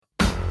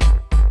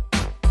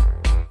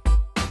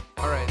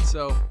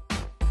So,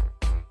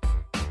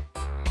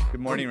 Good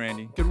morning,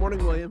 Randy. good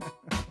morning, William.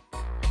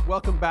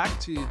 Welcome back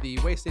to the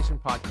Way Station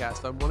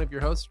Podcast. I'm one of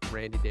your hosts,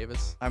 Randy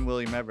Davis. I'm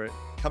William Everett,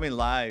 coming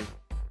live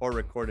or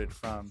recorded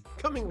from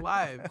Coming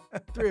live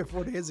 3 or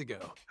 4 days ago.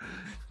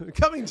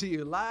 Coming to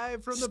you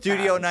live from the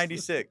Studio past.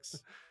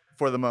 96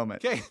 for the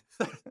moment. Okay,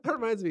 that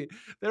reminds me.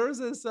 There was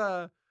this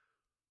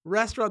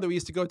restaurant that we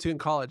used to go to in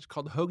college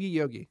called Hoagie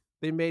Yogi.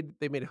 They made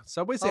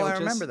Subway sandwiches. I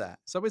remember that.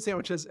 Subway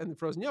sandwiches and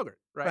frozen yogurt,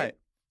 right? Right.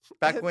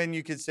 Back when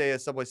you could say a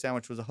Subway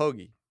sandwich was a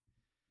hoagie.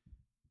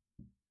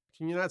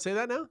 Can you not say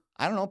that now?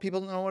 I don't know. People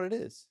don't know what it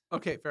is.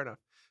 Okay, fair enough.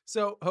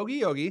 So Hoagie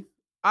Yogi,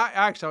 I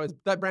actually always,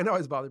 that brand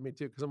always bothered me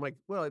too, because I'm like,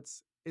 well,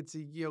 it's a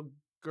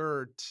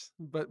yogurt,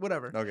 but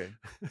whatever. Okay.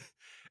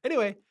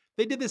 Anyway,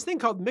 they did this thing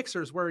called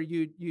mixers where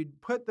you'd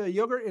put the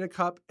yogurt in a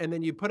cup and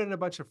then you put in a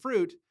bunch of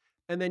fruit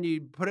and then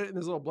you put it in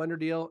this little blender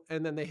deal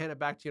and then they hand it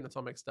back to you and it's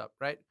all mixed up,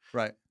 right?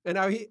 Right. And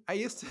I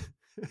used to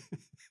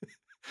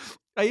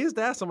I used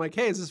to ask them like,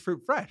 hey, is this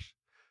fruit fresh?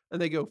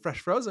 And they go, fresh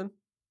frozen.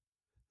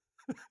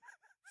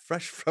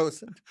 Fresh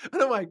frozen.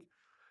 And I'm like,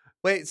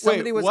 Wait,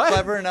 somebody was what?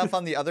 clever enough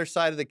on the other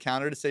side of the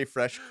counter to say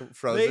fresh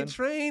frozen. they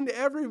trained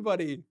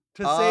everybody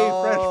to say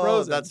fresh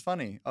frozen. That's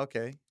funny.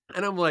 Okay.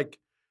 And I'm like,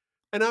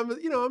 and I'm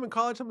in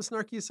college, I'm a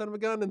snarky son of a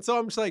gun. And so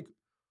I'm just like,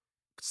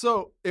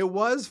 so it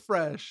was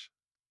fresh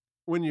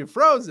when you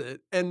froze it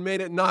and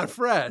made it not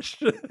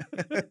fresh.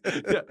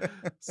 Yeah.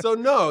 So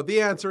no,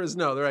 the answer is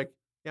no. They're like,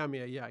 yeah,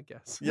 Mia, yeah, I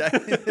guess. Yeah.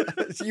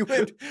 you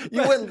went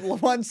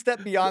one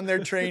step beyond their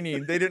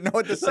training. They didn't know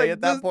what to say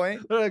at that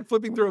point. They're like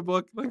flipping through a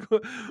book. Like,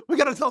 we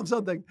got to tell them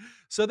something.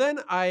 So then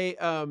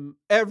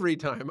every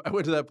time I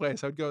went to that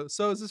place, I would go,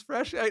 so is this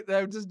fresh? I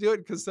would just do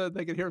it because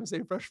they could hear him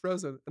say fresh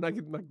frozen. And I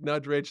could like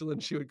nudge Rachel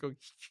and she would go,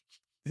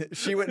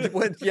 She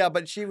would yeah,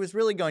 but she was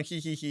really going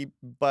he,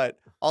 but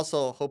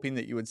also hoping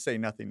that you would say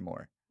nothing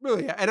more.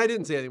 really, yeah. And I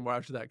didn't say anything more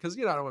after that because,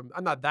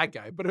 I'm not that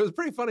guy. But it was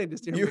pretty funny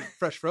just to hear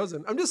fresh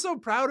frozen. I'm just so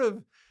proud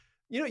of,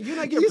 you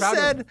and I get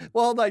proud of.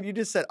 Well, hold on, you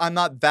just said, I'm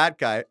not that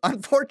guy.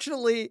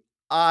 Unfortunately,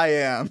 I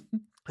am.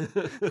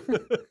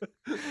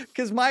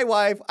 Because my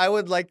wife, I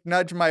would like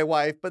nudge my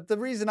wife, but the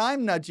reason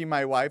I'm nudging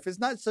my wife is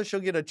not so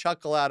she'll get a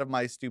chuckle out of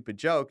my stupid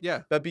joke,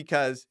 Yeah. but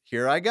because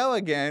here I go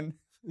again.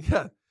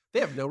 Yeah. They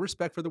have no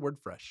respect for the word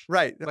fresh.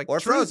 Right. Like, or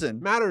truth frozen.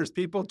 matters,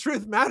 people.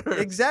 Truth matters.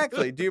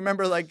 Exactly. Do you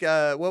remember like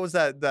what was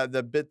that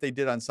the bit they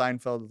did on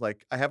Seinfeld?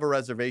 Like, I have a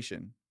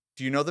reservation.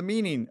 Do you know the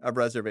meaning of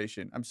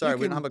reservation? I'm sorry,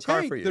 we don't have a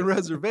car for you. The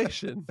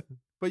reservation,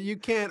 but you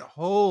can't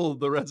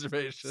hold the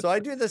reservation. So I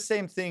do the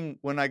same thing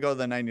when I go to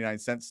the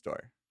 99-cent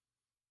store.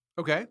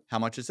 Okay. How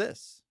much is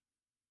this?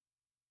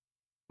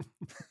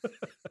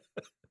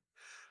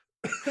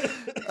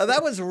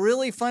 That was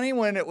really funny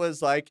when it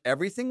was like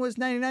everything was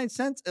 99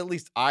 cents. At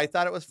least I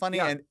thought it was funny.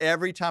 Yeah. And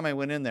every time I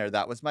went in there,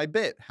 that was my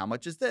bit. How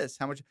much is this?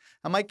 How much?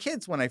 And my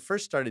kids, when I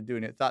first started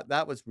doing it, thought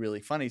that was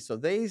really funny. So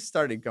they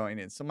started going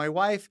in. So my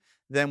wife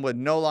then would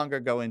no longer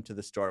go into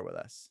the store with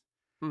us.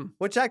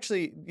 Which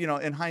actually,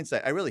 in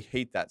hindsight, I really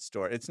hate that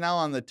store. It's now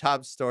on the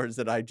top stores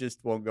that I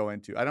just won't go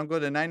into. I don't go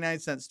to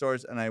 99-cent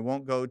stores and I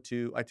won't go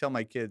to, I tell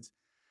my kids,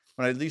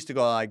 when I used to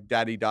go like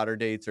daddy-daughter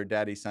dates or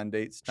daddy-son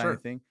dates kind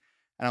of thing.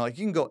 And I'm like,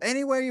 you can go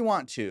anywhere you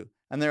want to.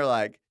 And they're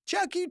like,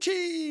 Chuck E.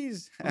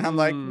 Cheese. And I'm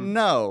like,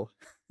 no.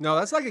 No,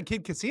 that's like a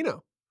kid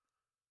casino.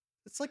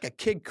 It's like a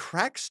kid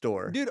crack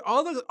store. Dude,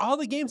 all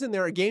the games in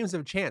there are games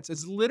of chance.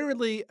 It's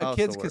literally a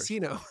kid's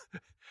casino.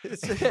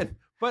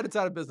 But it's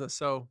out of business,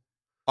 so.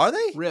 Are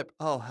they? RIP.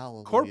 Oh,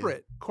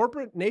 hallelujah.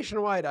 Corporate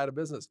nationwide out of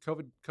business.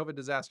 COVID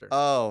disaster.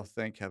 Oh,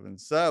 thank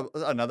heavens. So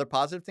another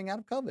positive thing out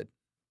of COVID.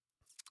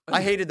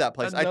 I hated that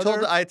place. I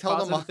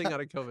told them all. Thing out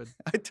of COVID.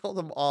 I told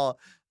them all,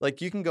 like,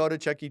 you can go to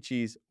Chuck E.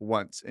 Cheese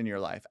once in your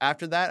life.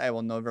 After that, I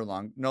will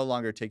no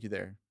longer take you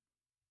there.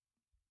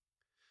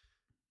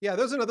 Yeah,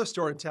 there's another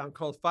store in town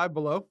called Five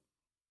Below.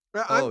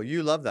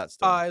 You love that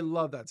store. I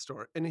love that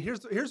store, and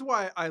here's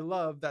why I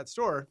love that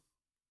store,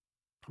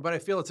 but I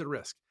feel it's at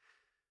risk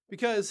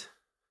because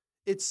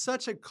it's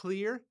such a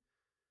clear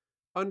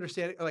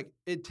understanding. Like,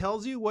 it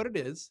tells you what it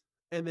is,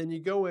 and then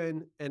you go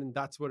in, and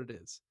that's what it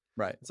is.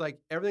 Right. It's like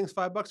everything's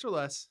 $5 or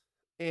less,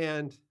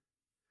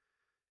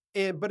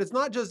 but it's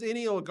not just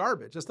any old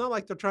garbage. It's not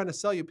like they're trying to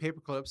sell you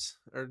paper clips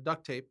or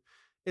duct tape.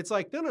 It's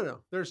like no.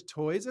 There's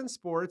toys and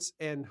sports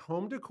and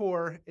home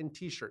decor and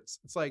T-shirts.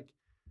 It's like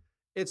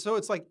it's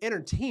like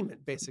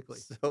entertainment basically.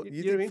 So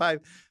you know what I mean?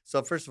 Five.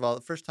 So first of all,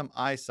 the first time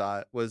I saw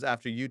it was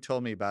after you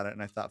told me about it,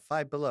 and I thought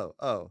Five Below.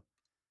 Oh,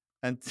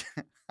 and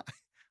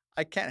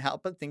I can't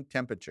help but think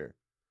temperature,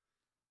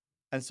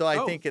 and so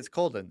I think it's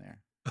cold in there.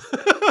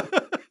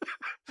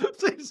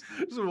 So just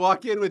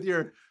walk in with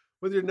your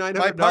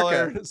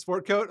 $900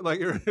 sport coat, like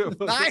your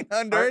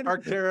 900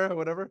 Arctera,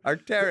 whatever.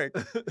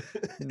 Arcteryx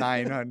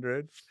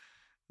 900.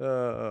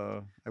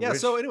 So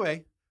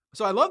anyway,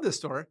 so I love this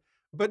store,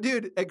 but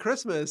dude, at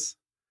Christmas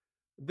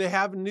they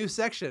have a new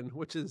section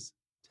which is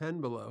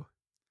 10 below.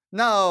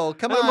 No,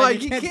 come And I'm on.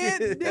 like, you do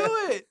can't do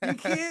it. You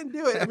can't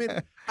do it. I mean,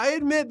 I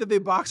admit that they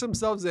box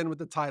themselves in with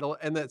the title,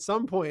 and at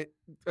some point,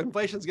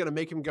 inflation's going to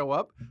make him go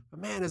up. But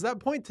man, is that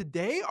point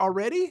today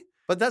already?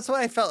 But that's what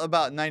I felt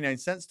about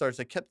 99-cent stores.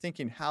 I kept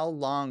thinking, how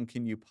long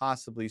can you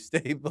possibly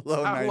stay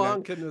below How 99?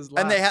 long can this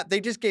And last? they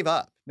just gave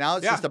up. Now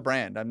it's Yeah. just a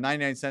brand. A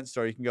 99-cent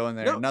store. You can go in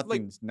there No, and like,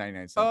 nothing's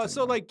 99 cents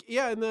so anymore. like,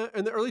 yeah, in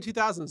the early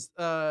 2000s,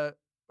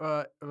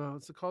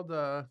 what's it called?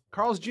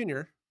 Carl's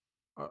Jr.,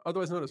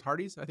 otherwise known as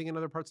Hardee's, I think in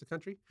other parts of the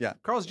country. Yeah.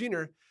 Carl's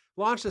Jr.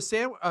 launched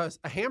a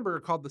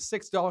hamburger called the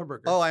 $6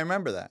 burger. Oh, I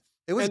remember that.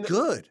 It was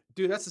good.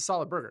 Dude, that's a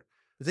solid burger.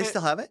 Do they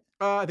still have it?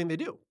 I think they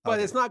do, but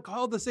Okay. it's not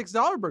called the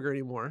 $6 burger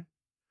anymore.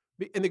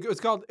 And it was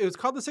called the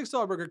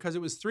 $6 burger because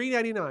it was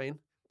 $3.99,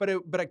 but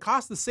it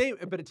cost the same,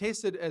 but it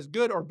tasted as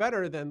good or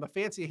better than the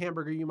fancy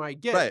hamburger you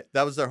might get. Right.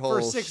 That was their whole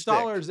for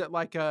 $6 shtick. at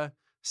like a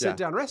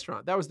sit-down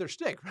restaurant. That was their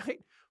shtick, right?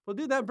 Well,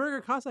 dude, that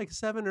burger costs like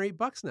 $7 or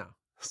 $8 now.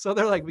 So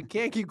they're like, we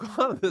can't keep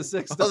calling it the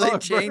 $6 Oh, they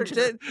changed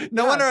burger. it?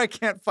 No wonder I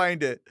can't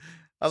find it.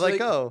 I'm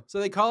like, oh. So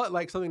they call it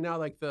like something now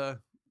like the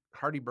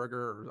Hardy Burger,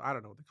 or I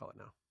don't know what they call it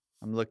now.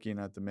 I'm looking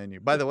at the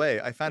menu. By the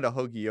way, I found a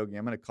Hoagie Yogi.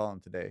 I'm going to call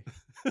him today.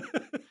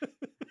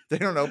 They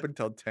don't open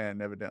till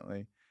 10,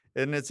 evidently.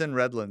 And it's in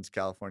Redlands,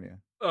 California.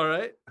 All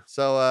right.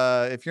 So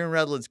if you're in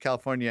Redlands,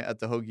 California at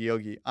the Hoagie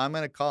Yogi, I'm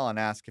going to call and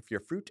ask if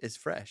your fruit is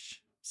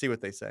fresh. See what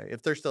they say,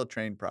 if they're still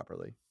trained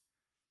properly.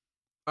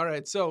 All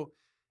right. So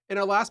in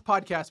our last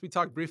podcast, we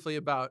talked briefly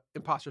about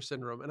imposter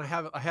syndrome, and I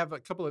have a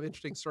couple of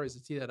interesting stories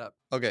to tee that up.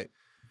 Okay.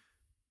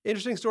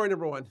 Interesting story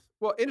number one.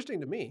 Well, interesting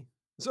to me.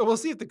 So we'll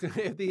see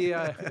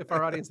if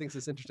our audience thinks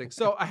it's interesting.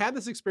 So I had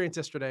this experience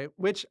yesterday,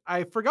 which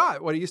I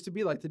forgot what it used to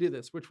be like to do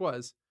this, which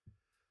was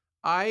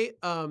I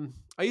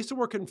used to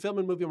work in film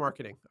and movie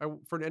marketing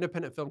for an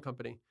independent film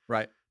company.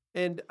 Right.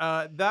 And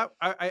that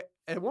I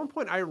at one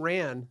point I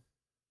ran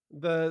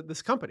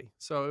this company.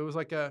 So it was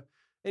like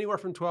anywhere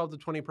from 12 to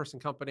 20 person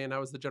company, and I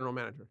was the general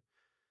manager.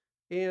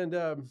 And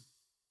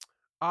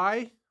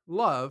I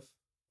love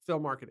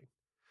film marketing.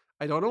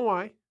 I don't know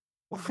why.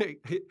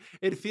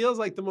 It feels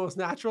like the most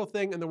natural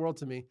thing in the world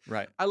to me.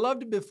 Right. I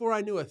loved it before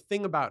I knew a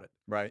thing about it.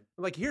 Right.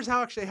 Like, here's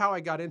how I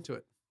got into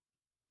it.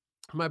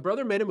 My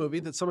brother made a movie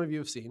that some of you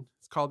have seen.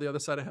 It's called The Other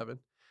Side of Heaven.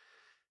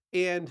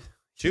 And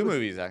two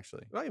movies,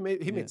 actually. Well,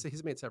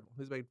 he's made several.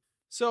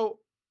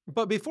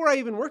 But before I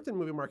even worked in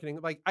movie marketing,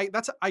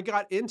 I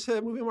got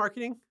into movie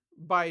marketing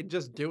by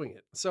just doing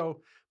it.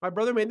 So my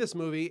brother made this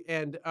movie,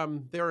 and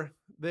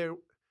they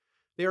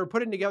were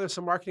putting together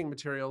some marketing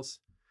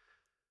materials,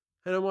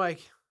 and I'm like,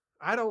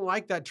 I don't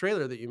like that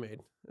trailer that you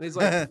made. And he's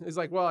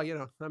like, well,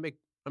 I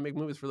make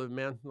movies for a living,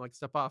 man. Like,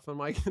 step off. I'm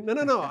like,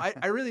 no,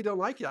 I really don't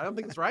like it. I don't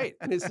think it's right.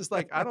 And it's just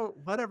like,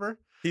 whatever.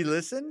 He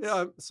listens?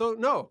 So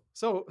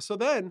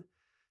then,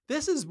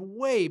 this is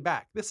way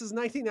back. This is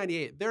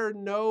 1998. There are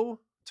no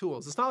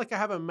tools. It's not like I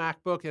have a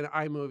MacBook and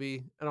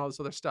iMovie and all this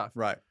other stuff.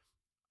 Right.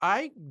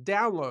 I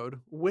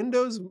download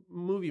Windows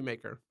Movie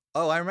Maker.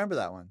 Oh, I remember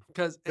that one.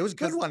 Because it was a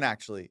good one,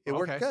 actually. It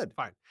worked good.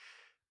 Fine.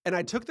 And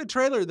I took the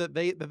trailer that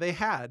they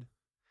had,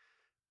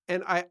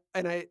 and I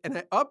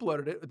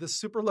uploaded it with this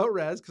super low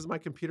res because my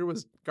computer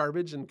was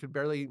garbage and could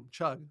barely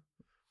chug.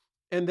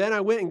 And then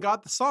I went and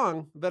got the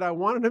song that I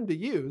wanted him to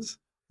use.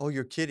 Oh,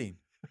 you're kidding.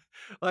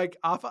 Like,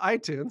 off of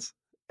iTunes.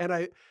 And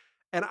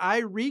I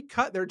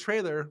recut their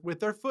trailer with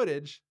their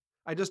footage.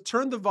 I just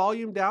turned the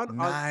volume down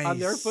on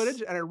their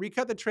footage, and I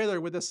recut the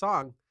trailer with a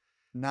song.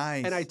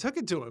 Nice. And I took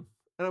it to him,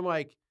 and I'm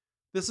like,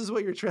 this is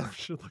what your trailer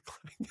should look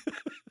like.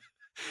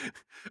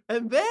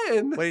 And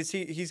then, wait,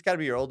 he's got to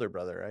be your older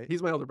brother, right?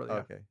 He's my older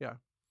brother. Okay. Yeah.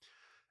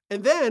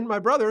 And then my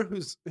brother,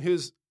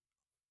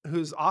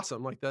 who's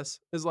awesome like this,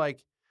 is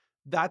like,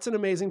 that's an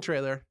amazing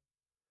trailer.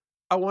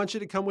 I want you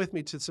to come with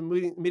me to some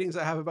meetings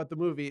I have about the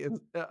movie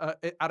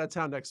out of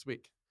town next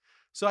week.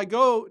 So I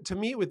go to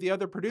meet with the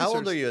other producers. How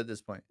old are you at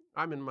this point?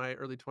 I'm in my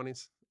early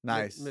 20s.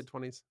 Nice.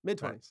 Mid-20s.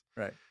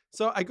 Right.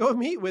 So I go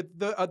meet with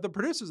the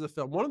producers of the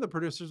film. One of the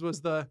producers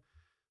was the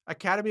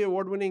Academy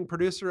Award-winning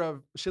producer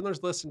of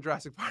Schindler's List and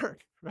Jurassic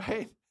Park,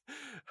 right?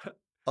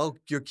 Oh,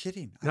 you're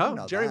kidding.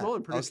 No, Jerry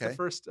Mullen produced the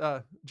first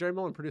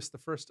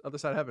Other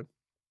Side of Heaven.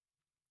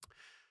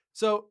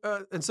 So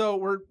so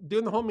we're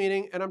doing the whole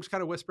meeting, and I'm just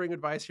kind of whispering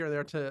advice here and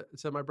there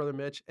to my brother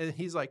Mitch, and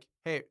he's like,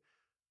 "Hey,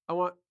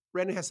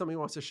 Randy has something he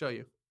wants to show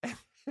you." And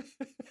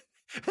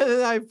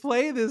then I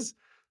play this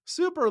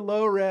super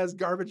low res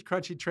garbage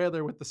crunchy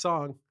trailer with the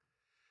song,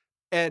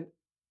 and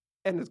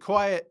it's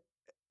quiet,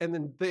 and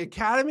then the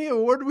Academy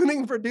Award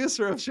winning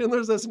producer of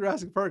Schindler's List and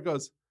Jurassic Park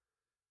goes,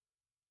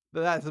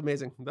 "That's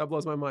amazing. That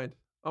blows my mind.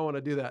 I want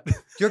to do that."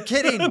 You're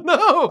kidding.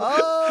 No.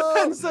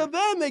 Oh. And so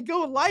then they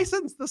go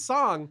license the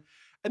song,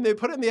 and they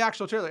put it in the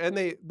actual trailer, and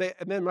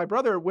then my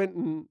brother went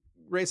and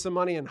raised some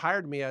money and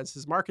hired me as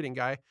his marketing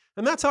guy,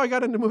 and that's how I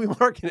got into movie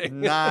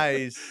marketing.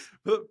 Nice.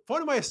 The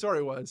point of my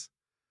story was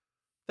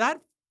that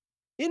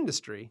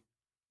industry,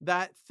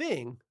 that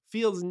thing,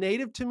 feels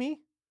native to me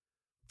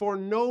for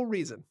no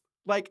reason.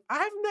 Like,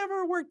 I've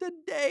never worked a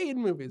day in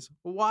movies.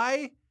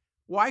 Why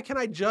can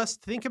I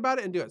just think about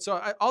it and do it?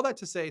 So all that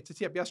to say, to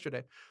tee up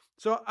yesterday.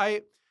 So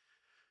I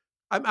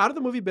I'm out of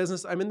the movie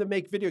business. I'm in the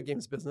make video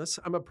games business.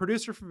 I'm a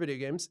producer for video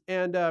games,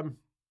 and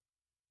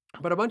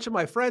but a bunch of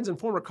my friends and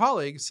former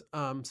colleagues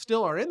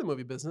still are in the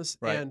movie business,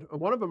 Right. and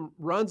one of them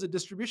runs a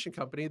distribution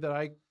company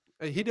that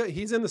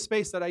he's in the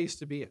space that I used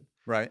to be in,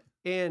 Right.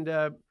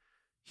 and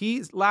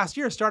he's last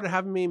year started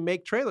having me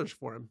make trailers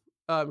for him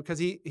because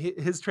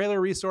his trailer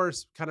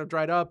resource kind of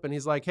dried up, and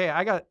he's like, "Hey,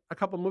 I got a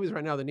couple movies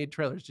right now that need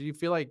trailers. Do you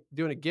feel like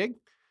doing a gig?"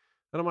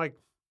 And I'm like,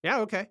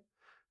 "Yeah, okay."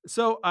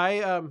 So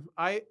I'm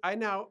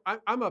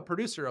a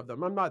producer of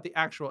them. I'm not the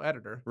actual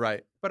editor,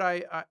 Right. but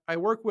I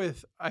work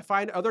with I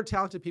find other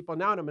talented people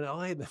now, and I'm in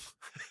LA.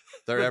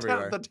 They're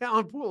everywhere. The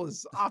talent pool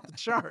is off the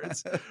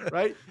charts,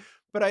 right?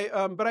 But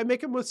I make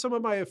them with some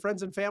of my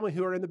friends and family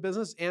who are in the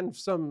business and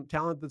some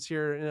talent that's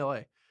here in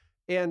LA.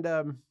 And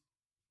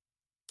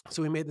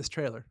so we made this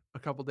trailer a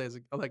couple days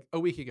ago, like a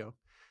week ago,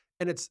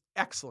 and it's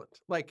excellent.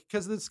 Like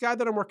because this guy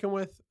that I'm working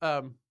with,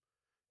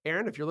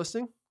 Aaron, if you're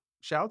listening,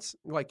 shouts,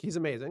 like he's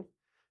amazing.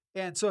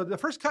 And so the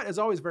first cut is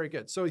always very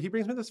good. So he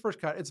brings me this first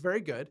cut. It's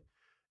very good.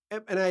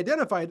 And I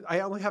identified,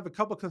 I only have a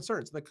couple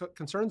concerns. The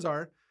concerns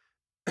are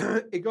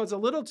it goes a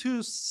little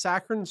too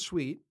saccharine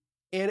sweet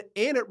and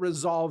it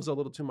resolves a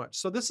little too much.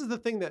 So this is the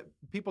thing that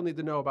people need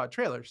to know about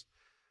trailers.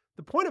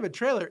 The point of a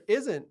trailer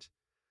isn't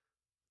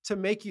to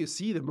make you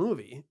see the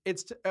movie.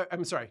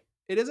 I'm sorry.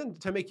 It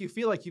isn't to make you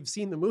feel like you've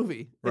seen the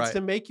movie. It's Right.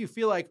 to make you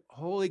feel like,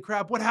 holy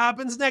crap, what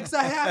happens next?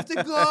 I have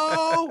to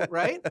go,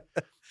 right?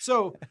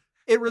 So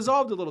it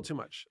resolved a little too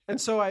much. And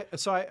so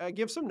I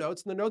give some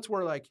notes, and the notes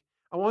were like,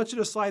 I want you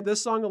to slide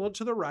this song a little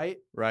to the right,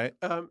 Right.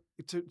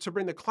 to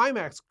bring the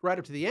climax right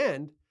up to the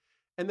end.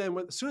 And then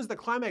as soon as the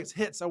climax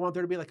hits, I want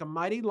there to be like a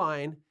mighty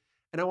line,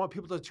 and I want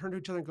people to turn to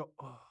each other and go,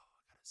 oh, I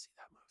gotta see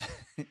that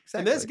movie. Exactly.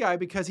 And this guy,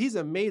 because he's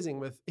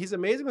amazing with his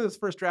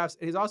first drafts,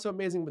 and he's also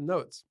amazing with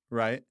notes.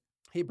 Right.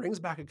 He brings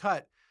back a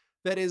cut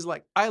that is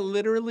like, I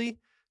literally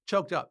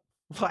choked up.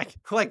 Like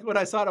when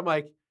I saw it, I'm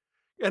like,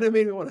 and it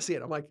made me want to see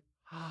it. I'm like,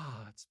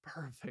 it's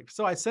perfect.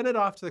 So I sent it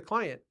off to the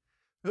client.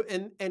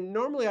 And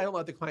normally I don't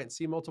let the client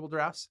see multiple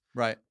drafts,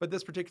 Right. but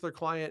this particular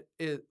client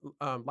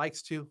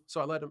likes to.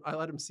 So I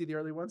let him see the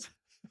early ones.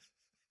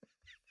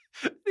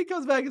 He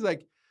comes back, he's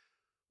like,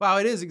 wow,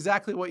 it is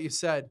exactly what you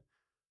said.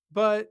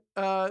 But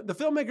the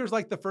filmmakers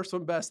like the first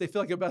one best. They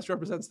feel like it best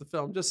represents the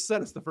film. Just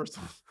send us the first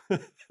one.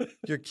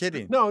 You're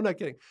kidding. No, I'm not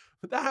kidding.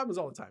 But that happens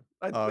all the time.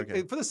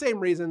 Okay. For the same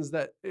reasons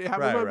that it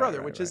happened Right, with my right, brother,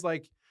 right, which right. is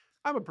like,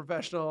 I'm a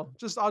professional.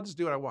 I'll just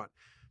do what I want.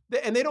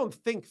 And they don't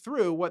think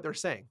through what they're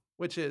saying,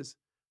 which is,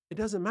 it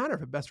doesn't matter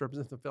if it best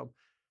represents the film.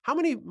 How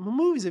many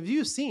movies have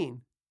you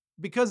seen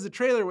because the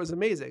trailer was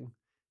amazing,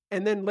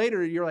 and then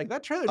later you're like,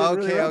 that trailer didn't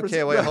really represent.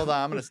 Okay, wait, hold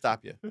on. I'm going to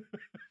stop you.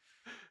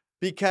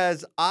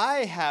 Because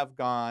I have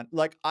gone,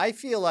 like, I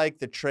feel like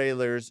the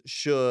trailers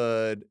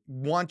should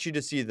want you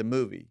to see the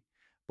movie.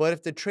 But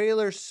if the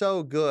trailer's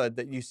so good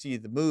that you see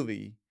the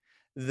movie,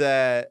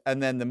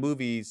 and then the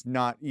movie's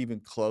not even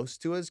close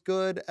to as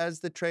good as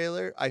the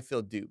trailer, I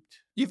feel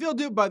duped. You feel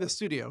duped by the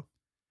studio.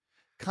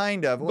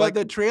 Kind of. But Like,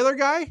 the trailer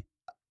guy,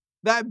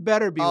 that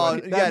better be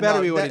what he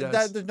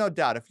does. there's no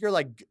doubt. If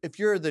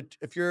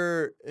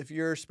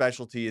your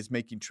specialty is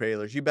making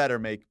trailers, you better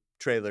make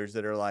trailers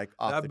that are like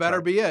off That the better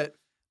chart. be it.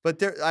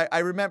 But I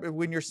remember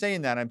when you're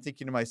saying that, I'm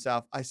thinking to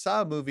myself, I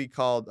saw a movie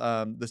called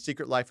The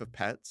Secret Life of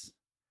Pets.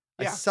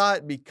 I Yeah. saw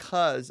it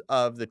because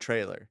of the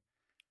trailer.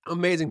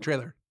 Amazing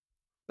trailer.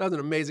 That was an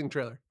amazing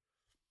trailer.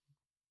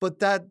 But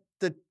the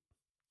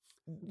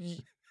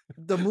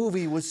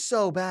movie was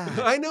so bad.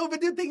 I know,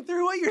 but did think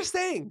through what you're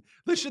saying.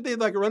 Should they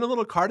like run a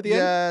little card at the end?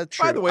 Yeah,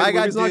 true. By the way, I the got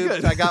movie's not duped.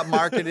 good. I got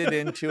marketed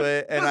into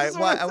it, and That's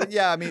what I'm saying.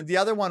 I mean, the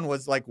other one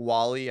was like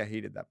Wall-E. I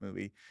hated that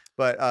movie,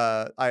 but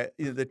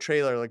the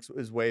trailer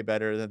is way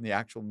better than the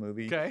actual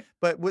movie. Okay.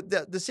 But with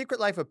the Secret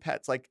Life of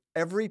Pets, like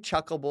every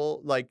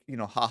chuckable, like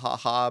ha ha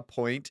ha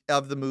point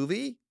of the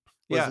movie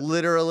was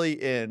literally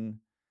in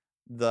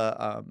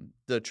the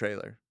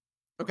trailer.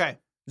 Okay.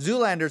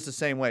 Zoolander's the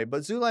same way,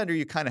 but Zoolander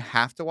you kind of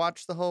have to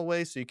watch the whole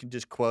way, so you can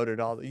just quote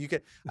it all.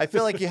 I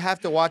feel like you have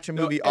to watch a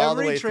movie all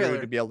the every way trailer-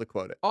 through to be able to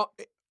quote it.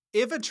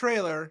 If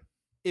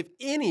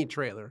any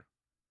trailer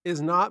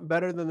is not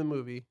better than the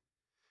movie,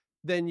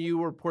 then you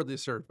were poorly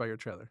served by your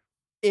trailer.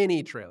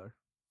 Any trailer.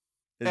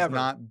 It's ever.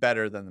 not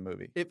better than the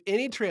movie. If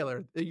any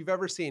trailer that you've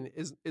ever seen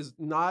is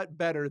not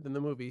better than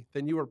the movie,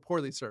 then you were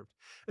poorly served.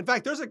 In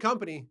fact, there's a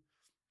company,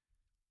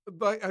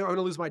 but I'm going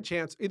to lose my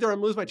chance. Either I'm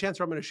going to lose my chance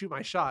or I'm going to shoot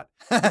my shot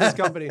at this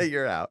company.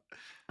 You're out.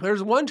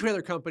 There's one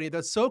trailer company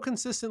that's so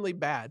consistently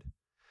bad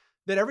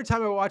that every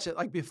time I watch it,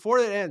 like before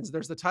it ends,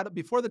 there's the title,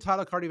 before the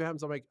title card even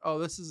happens, I'm like, oh,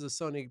 this is a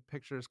Sony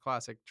Pictures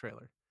Classic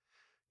trailer.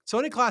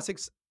 Sony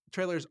Classics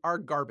trailers are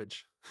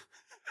garbage.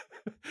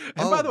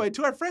 And by the way,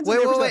 to our friends,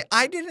 Wait.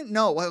 I didn't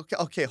know. Well,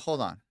 okay, hold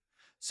on.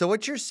 So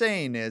what you're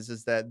saying is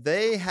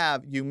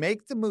that you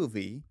make the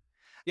movie,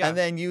 and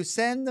then you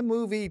send the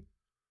movie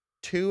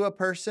to a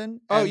person,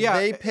 and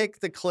they pick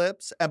the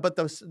clips, but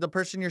the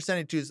person you're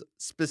sending to is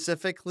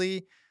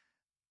specifically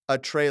a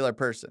trailer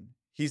person.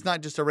 He's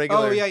not just a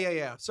regular. Oh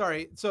yeah.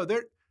 Sorry. So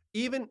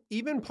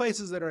even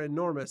places that are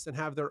enormous and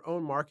have their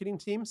own marketing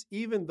teams,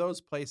 even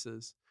those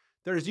places,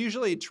 there's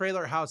usually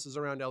trailer houses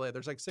around LA.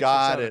 There's like 6 or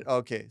Got 7. it.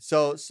 Okay.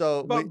 So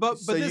But but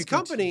so but you this can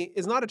company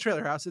is not a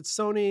trailer house. It's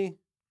Sony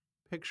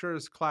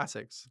Pictures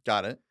Classics.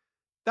 got it.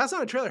 That's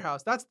not a trailer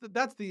house. That's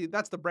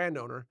the brand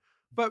owner.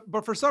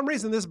 But for some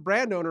reason, this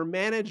brand owner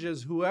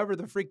manages whoever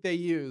the freak they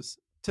use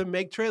to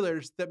make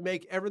trailers that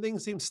make everything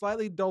seem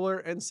slightly duller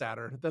and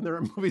sadder than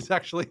their movies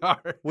actually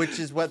are. Which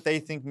is what they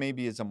think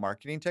maybe is a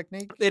marketing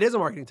technique. It is a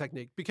marketing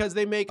technique because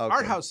they make art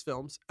Okay. house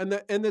films, and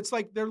it's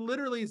like they're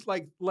literally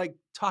like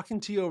talking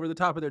to you over the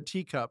top of their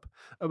teacup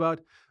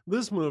about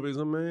this movie's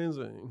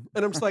amazing,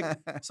 and I'm just like,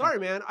 sorry,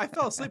 man, I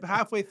fell asleep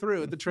halfway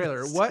through the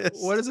trailer. What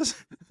is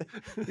this?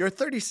 Your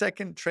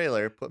 30-second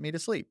trailer put me to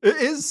sleep. It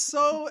is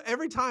so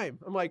every time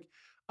I'm like,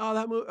 oh,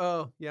 that movie.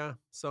 Oh yeah,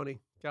 Sony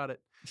got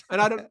it,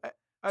 and I don't.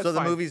 That's So the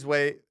fine. movie's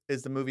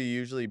is the movie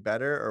usually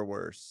better or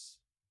worse?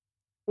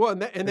 Well, in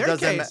their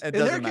doesn't case, it in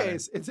their doesn't matter.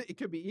 case, it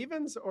could be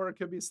evens or it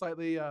could be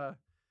slightly,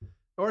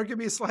 or it could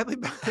be slightly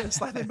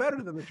slightly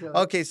better than the trailer.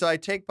 Okay, so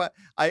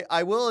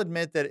I will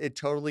admit that it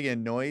totally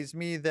annoys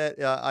me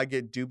that I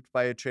get duped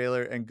by a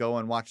trailer and go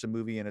and watch the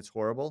movie and it's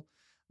horrible.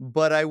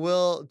 But I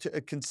will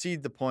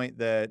concede the point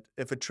that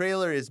if a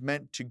trailer is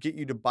meant to get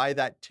you to buy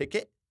that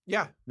ticket,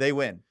 Yeah, they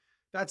win.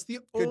 that's the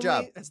Good only.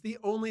 job. It's the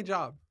only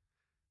job.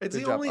 It's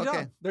Good the job. only Okay.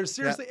 job. There's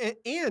seriously,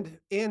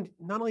 and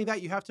not only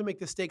that, you have to make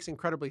the stakes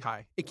incredibly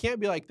high. It can't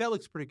be like that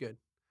looks pretty good,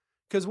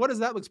 because what does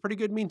that looks pretty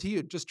good mean to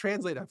you? Just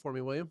translate that for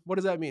me, William. What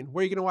does that mean?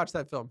 Where are you going to watch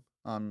that film?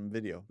 On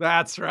video.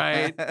 That's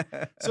right.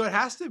 So it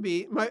has to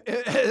be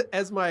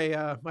as my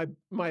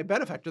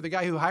benefactor, the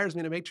guy who hires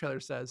me to make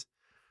trailers, says,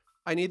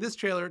 I need this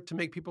trailer to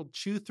make people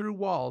chew through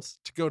walls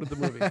to go to the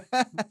movie.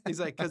 He's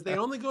like, because they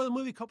only go to the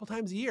movie a couple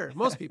times a year.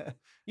 Most people.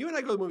 You and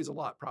I go to the movies a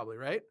lot, probably,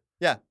 right?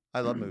 Yeah,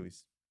 I love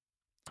movies.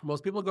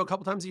 Most people go a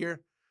couple times a year.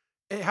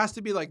 It has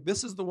to be like,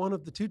 this is the one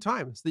of the 2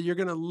 times that you're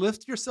going to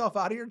lift yourself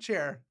out of your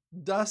chair,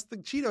 dust the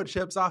Cheeto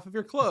chips off of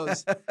your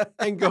clothes,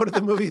 and go to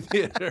the movie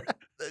theater.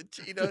 The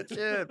Cheeto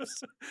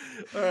chips.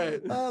 All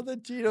right. Oh, the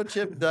Cheeto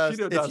chip dust.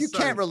 Cheeto If dust, you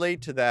sorry. can't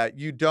relate to that,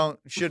 you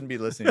shouldn't be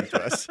listening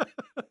to us. All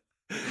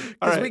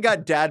Because right. we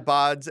got dad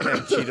bods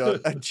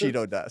and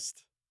Cheeto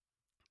dust.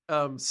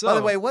 So By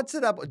the way, what's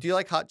it up? Do you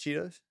like hot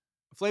Cheetos?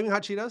 Flaming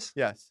Hot Cheetos?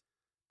 Yes.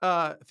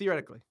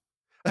 Theoretically.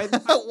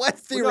 What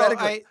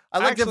theoretically? I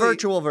like the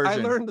virtual version.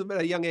 I learned at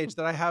a young age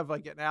that I have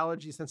like an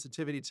allergy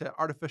sensitivity to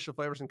artificial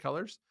flavors and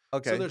colors.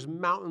 Okay. So there's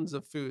mountains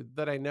of food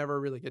that I never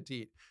really get to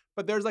eat.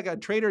 But there's like a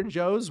Trader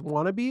Joe's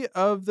wannabe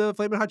of the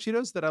Flaming Hot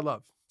Cheetos that I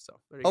love. So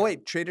there you go.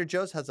 Wait, Trader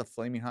Joe's has a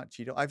flaming hot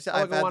Cheeto. I've Oh,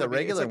 like had a the wannabe.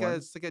 regular it's like one.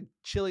 it's like a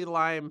chili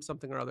lime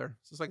something or other.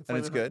 So it's like a And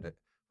it's good?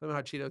 Flaming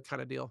Hot Cheeto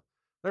kind of deal.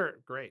 They're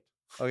great.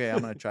 Okay, I'm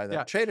gonna try that.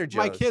 Yeah. Trader Joe's.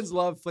 My kids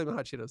love Flaming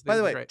Hot Cheetos. By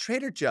the They're way, great.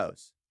 Trader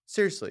Joe's.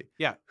 Seriously.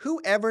 Yeah.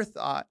 Whoever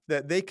thought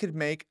that they could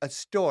make a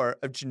store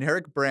of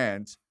generic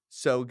brands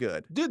so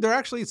good? Dude, they're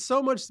actually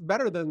so much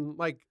better than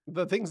like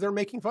the things they're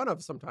making fun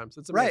of sometimes.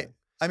 It's amazing. Right.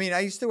 I mean,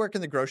 I used to work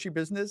in the grocery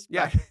business.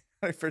 Yeah. back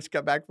when I first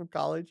got back from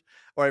college,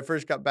 or I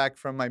first got back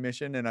from my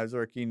mission, and I was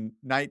working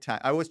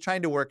nighttime. I was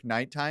trying to work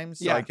nighttime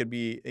so I Yeah. could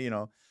be,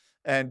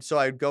 and so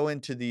I'd go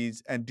into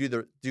these and do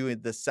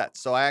the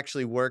sets. So I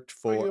actually worked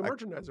Oh, you're for a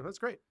merchandiser. That's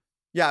great.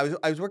 yeah,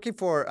 I was working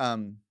for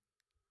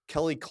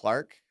Kelly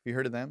Clark. Have you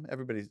heard of them?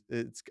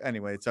 It's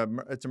a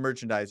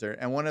merchandiser,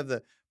 and one of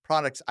the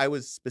products I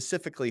was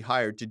specifically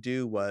hired to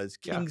do was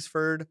Yeah.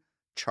 Kingsford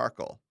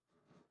charcoal.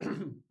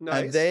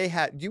 Nice. And they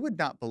had, you would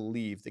not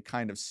believe the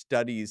kind of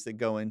studies that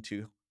go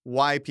into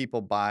why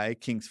people buy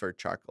Kingsford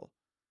charcoal.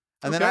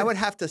 And then I Okay. would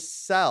have to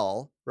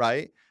sell,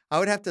 right? I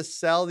would have to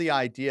sell the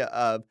idea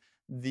of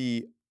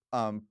the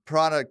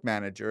product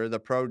manager, the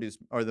produce,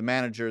 or the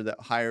manager that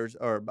hires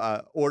or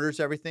orders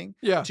everything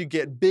Yeah. to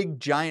get big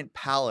giant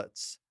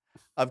pallets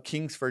of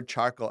Kingsford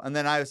charcoal. And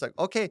then I was like,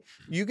 okay,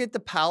 you get the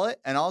pallet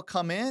and I'll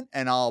come in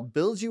and I'll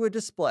build you a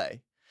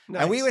display.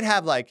 And we Nice. would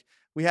have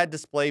we had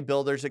display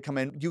builders that come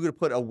in. You could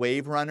put a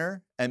wave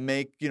runner and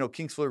make,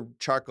 Kingsford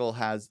charcoal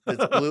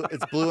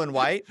it's blue and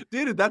white.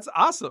 Dude, that's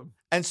awesome.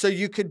 And so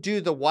you could do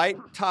the white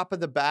top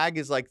of the bag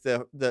is like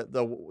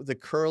the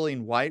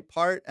curling white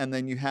part. And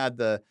then you had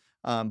the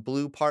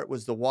blue part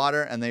was the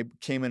water. And they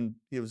came in,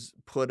 it was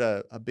put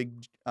a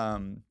big,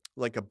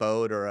 like a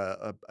boat or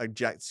a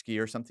jet ski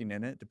or something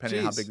in it, depending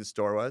on how Jeez. big the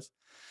store was.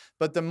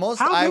 But the most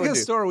How I big would a do,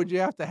 store would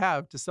you have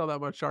to sell that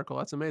much charcoal?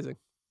 That's amazing.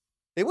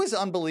 it was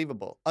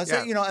unbelievable. I was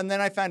Yeah. and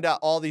then I found out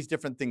all these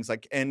different things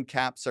like end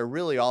caps are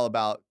really all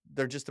about,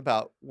 they're just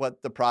about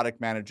what the product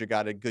manager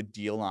got a good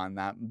deal on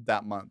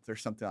that month or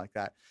something like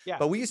that. Yeah.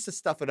 But we used to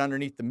stuff it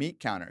underneath the meat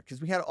counter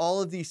because we had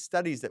all of these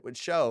studies that would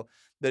show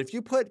that if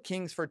you put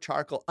Kingsford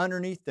charcoal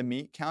underneath the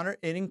meat counter,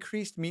 it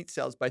increased meat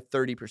sales by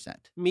 30%.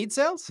 Meat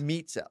sales?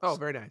 Meat sales. Oh,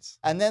 very nice.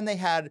 And then they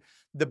had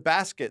the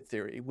basket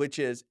theory, which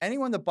is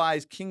anyone that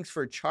buys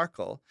Kingsford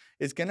charcoal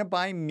is going to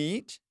buy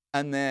meat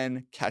and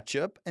then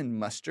ketchup and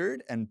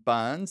mustard and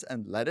buns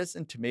and lettuce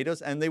and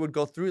tomatoes. And they would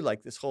go through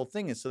like this whole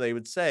thing. And so they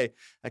would say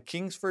a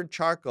Kingsford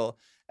charcoal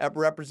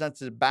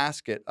represents a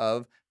basket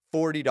of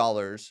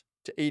 $40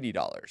 to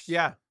 $80.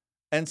 Yeah.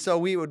 And so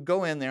we would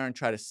go in there and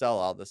try to sell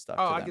all this stuff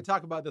Oh, to I them. could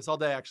talk about this all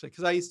day actually,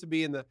 because I used to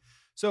be in the.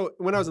 So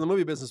when I was in the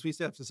movie business, we used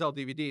to have to sell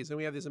DVDs, and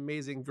we have these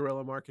amazing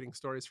guerrilla marketing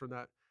stories from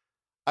that.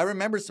 I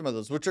remember some of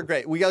those, which are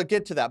great. We got to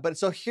get to that. But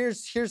so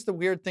here's the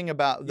weird thing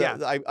about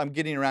Yeah. I'm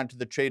getting around to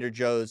the Trader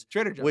Joe's,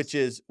 Trader Joe's.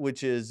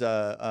 which is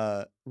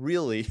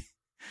really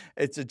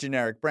it's a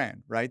generic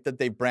brand, right? That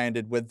they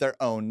branded with their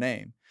own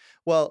name.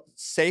 Well,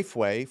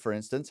 Safeway, for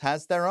instance,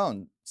 has their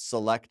own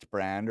select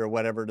brand or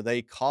whatever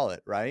they call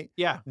it, right?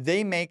 Yeah.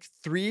 They make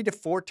 3 to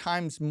 4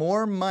 times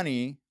more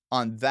money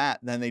on that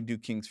than they do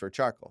Kingsford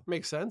charcoal.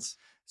 Makes sense.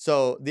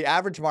 So the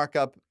average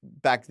markup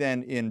back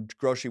then in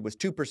grocery was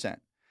 2%.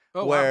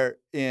 Oh, wow. Where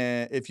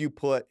if you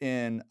put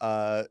in,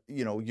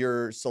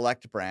 your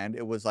select brand,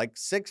 it was like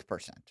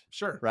 6%,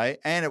 Sure. right?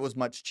 And it was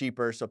much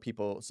cheaper, so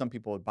some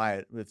people would buy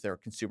it if they're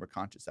consumer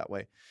conscious that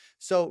way.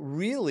 So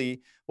really,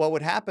 what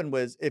would happen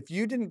was if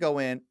you didn't go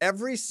in,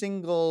 every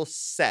single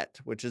set,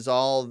 which is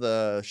all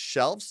the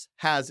shelves,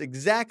 has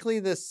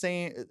exactly the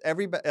same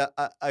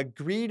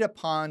agreed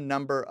upon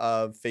number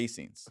of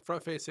facings.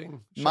 Front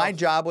facing. My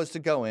job was to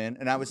go in,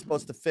 and I was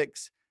supposed to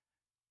fix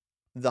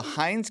the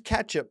Heinz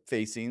ketchup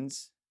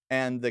facings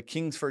and the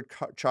Kingsford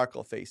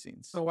charcoal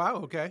facings. Oh, wow.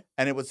 Okay.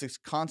 And it was this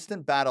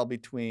constant battle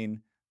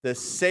between the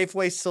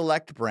Safeway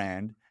Select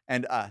brand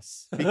and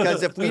us.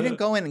 Because if we didn't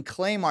go in and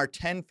claim our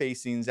 10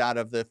 facings out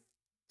of the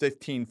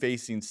 15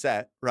 facing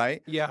set,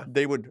 right? Yeah.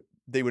 They would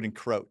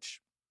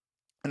encroach.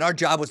 And our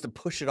job was to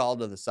push it all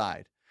to the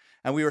side.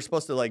 And we were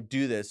supposed to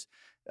do this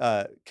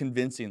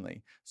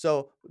convincingly.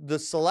 So the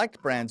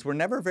Select brands were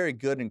never very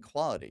good in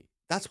quality.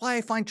 That's why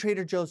I find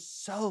Trader Joe's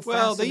so fascinating.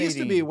 Well, they used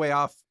to be way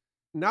off.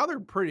 Now they're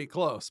pretty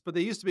close, but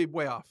they used to be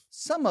way off.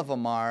 Some of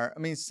them are. I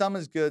mean, some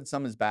is good,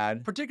 some is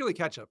bad. Particularly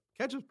ketchup.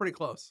 Ketchup's pretty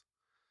close.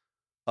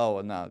 Oh,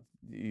 well, no.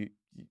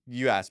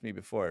 You asked me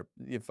before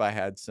if I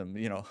had some,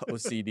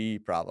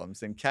 OCD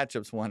problems, and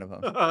ketchup's one of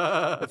them.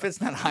 If it's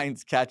not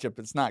Heinz ketchup,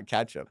 it's not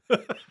ketchup.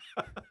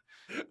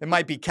 It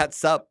might be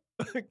ketchup.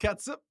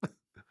 Ketchup?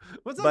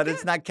 What's that? But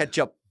it's not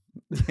ketchup.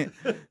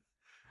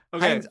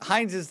 Okay.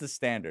 Heinz is the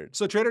standard.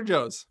 So Trader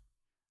Joe's.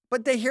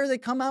 But they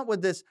come out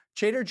with this.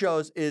 Trader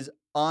Joe's is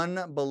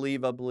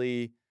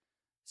unbelievably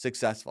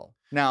successful.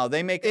 Now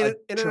they make in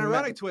an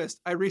ironic twist.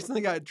 I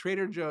recently got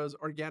Trader Joe's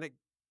organic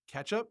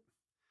ketchup,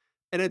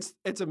 and it's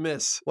a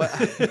miss. What?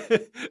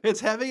 It's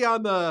heavy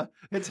on the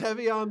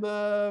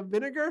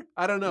vinegar.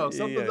 I don't know.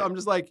 Something. Yeah. I'm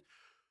just like,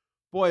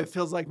 boy, it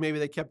feels like maybe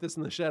they kept this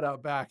in the shed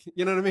out back.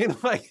 You know what I mean?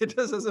 Like it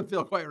just doesn't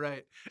feel quite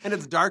right. And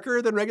it's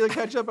darker than regular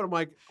ketchup, and I'm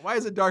like, why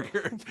is it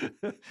darker?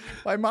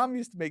 My mom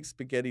used to make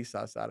spaghetti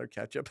sauce out of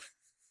ketchup.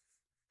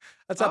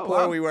 That's how poor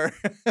wow. we were.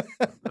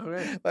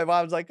 Okay. My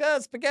mom's like, oh,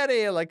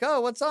 spaghetti. I'm like,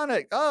 oh, what's on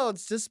it? Oh,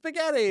 it's just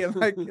spaghetti. I'm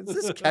like, it's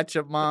just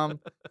ketchup, Mom.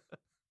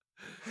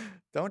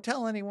 Don't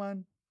tell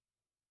anyone.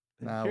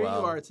 Here you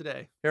are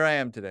today. Here I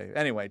am today.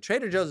 Anyway,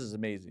 Trader Joe's is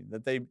amazing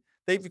that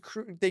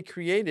they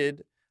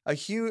created a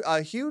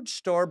huge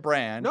store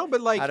brand. No,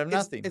 but out of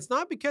nothing. It's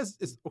not because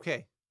it's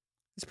okay.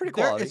 It's pretty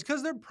quality. It's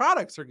because their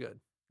products are good.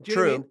 Do you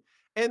know what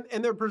I mean?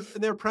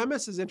 And their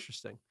premise is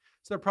interesting.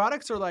 So their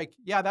products are like,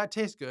 yeah, that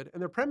tastes good.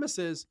 And their premise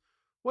is,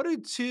 what do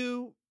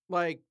two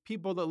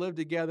people that live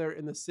together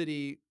in the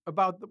city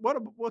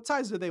what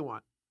size do they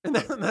want? And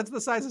that's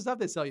the size of stuff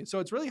they sell you. So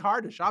it's really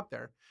hard to shop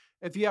there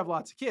if you have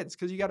lots of kids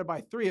because you got to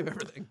buy 3 of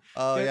everything.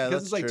 Oh yeah,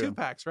 because it's like true. 2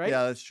 packs, right?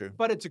 Yeah, that's true.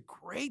 But it's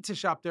great to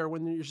shop there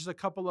when you're just a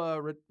couple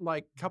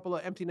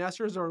of empty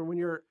nesters, or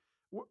when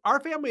our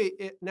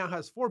family now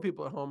has 4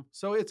 people at home,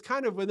 so it's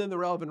kind of within the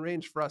relevant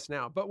range for us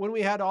now. But when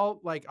we had all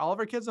of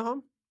our kids at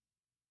home,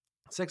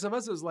 6 of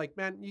us, it was like,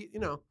 man,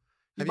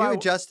 Have you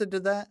adjusted to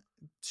that?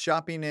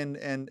 Shopping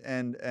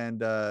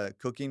and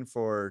cooking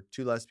for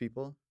 2 less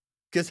people?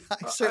 Because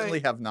I certainly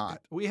have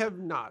not. We have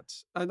not.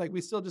 We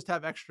still just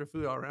have extra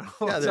food all around.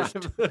 Yeah,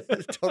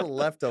 there's total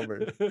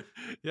leftovers.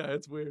 Yeah,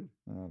 it's weird.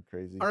 Oh,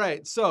 crazy. All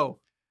right, so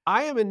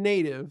I am a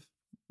native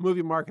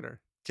movie marketer.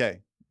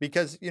 Okay,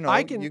 because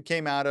you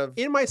came out of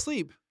in my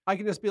sleep. I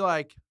can just be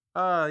like,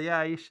 oh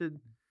yeah, you should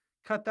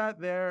cut that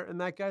there, and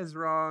that guy's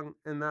wrong,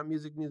 and that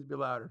music needs to be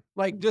louder.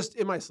 Just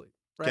in my sleep,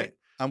 right? Okay,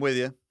 I'm with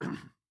you.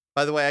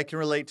 By the way, I can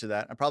relate to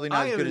that. I'm probably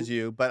not as good as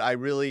you, but I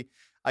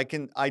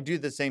do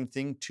the same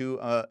thing to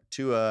a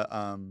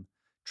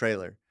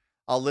trailer.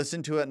 I'll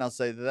listen to it and I'll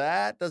say,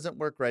 that doesn't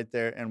work right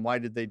there, and why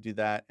did they do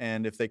that?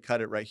 And if they cut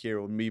it right here,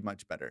 it would be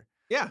much better.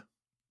 Yeah.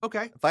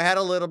 Okay. If I had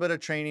a little bit of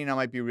training, I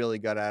might be really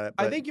good at it.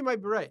 I think you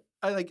might be right.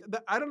 I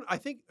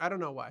don't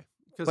know why.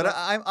 But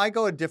I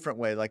go a different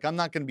way. I'm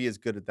not going to be as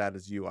good at that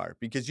as you are,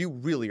 because you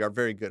really are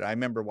very good. I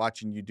remember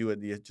watching you do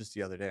it just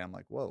the other day. I'm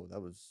like, whoa,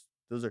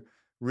 those are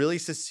really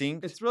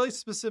succinct. It's really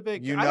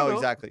specific. You know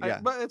exactly. Yeah.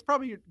 But it's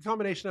probably a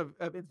combination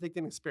of instinct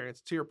and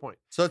experience, to your point.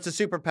 So it's a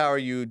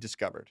superpower you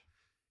discovered.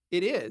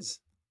 It is,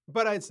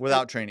 but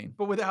without training.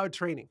 But without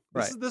training.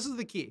 Right. This is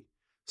the key.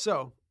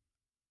 So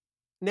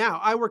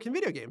now I work in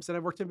video games, and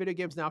I've worked in video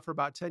games now for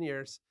about 10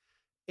 years.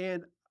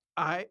 And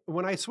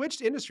when I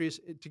switched industries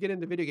to get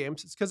into video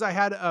games, it's because I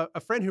had a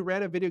friend who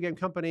ran a video game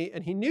company,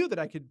 and he knew that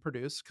I could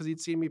produce because he'd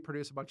seen me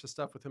produce a bunch of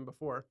stuff with him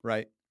before.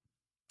 Right.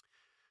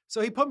 So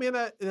he put me in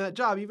that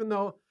job, even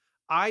though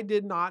I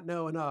did not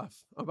know enough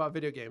about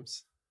video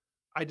games.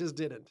 I just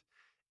didn't.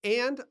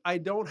 And I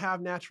don't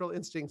have natural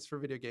instincts for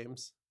video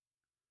games,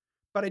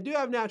 but I do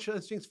have natural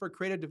instincts for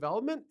creative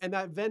development. And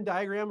that Venn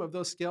diagram of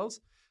those skills,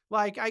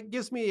 like, it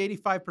gives me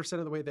 85%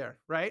 of the way there,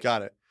 right?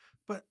 Got it.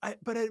 But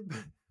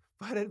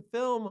but at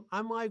film,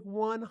 I'm like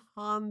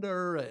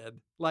 100.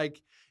 Like,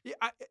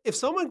 if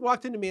someone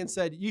walked into me and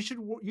said, you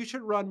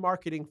should run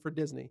marketing for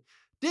Disney.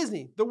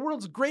 Disney, the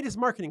world's greatest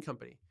marketing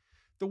company.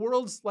 The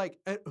world's like,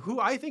 who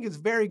I think is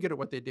very good at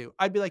what they do.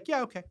 I'd be like,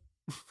 yeah, okay.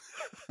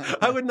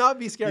 I would not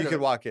be scared You of could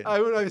it. walk in.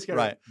 I would not be scared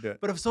of Right. it. Do it.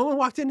 But if someone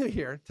walked into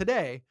here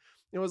today,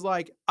 it was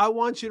like, I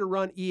want you to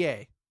run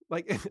EA,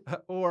 like,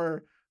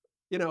 or,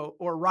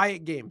 or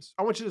Riot Games.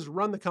 I want you to just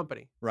run the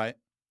company. Right.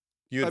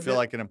 You would feel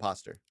like an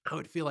imposter. I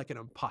would feel like an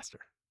imposter.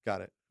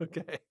 Got it.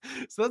 Okay.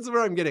 So that's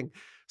where I'm getting.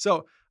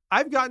 So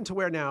I've gotten to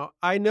where now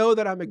I know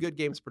that I'm a good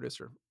games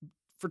producer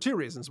for two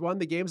reasons. One,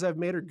 the games I've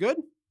made are good.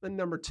 And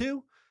number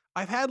two,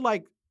 I've had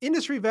like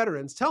industry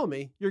veterans tell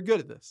me, you're good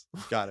at this.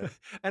 Got it.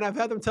 And I've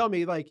had them tell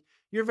me, like,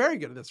 you're very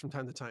good at this from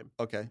time to time.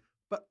 Okay.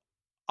 But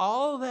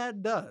all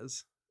that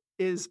does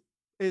is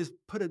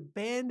put a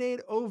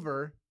Band-Aid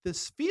over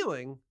this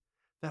feeling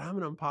that I'm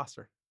an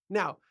imposter.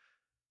 Now,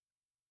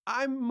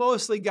 I'm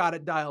mostly got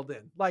it dialed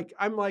in. Like,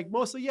 I'm like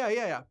mostly,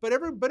 yeah. But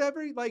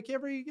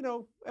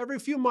every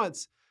few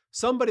months,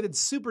 somebody that's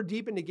super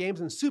deep into games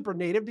and super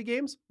native to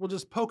games will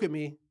just poke at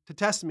me to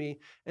test me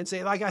and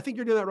say, like, I think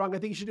you're doing that wrong. I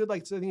think you should do it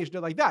like, I think you should do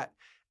it like that.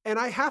 And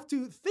I have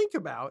to think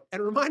about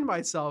and remind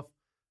myself,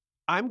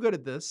 I'm good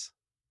at this.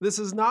 This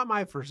is not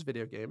my first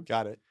video game.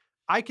 Got it.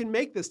 I can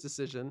make this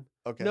decision.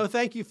 Okay. No,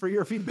 thank you for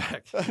your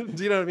feedback.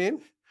 Do you know what I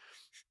mean?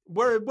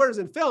 Whereas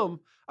in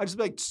film, I just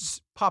be like,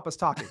 Papa's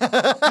talking. Do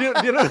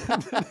you know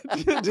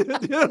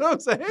what I'm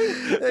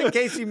saying? In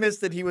case you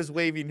missed it, he was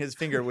waving his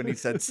finger when he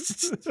said,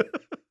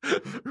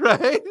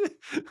 right?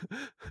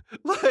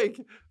 Like,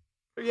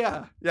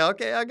 yeah. Yeah,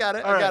 okay, I got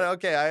it. All I got right. it.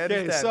 Okay, I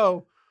understand. Okay,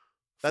 so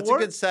that's a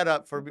good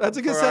setup for that's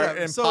a good our setup.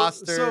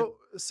 imposter.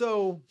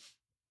 So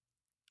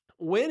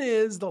when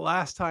is the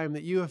last time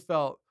that you have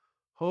felt,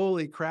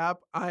 holy crap,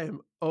 I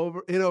am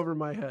over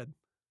my head?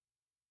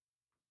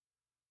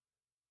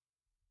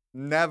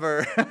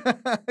 Never.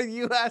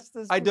 You asked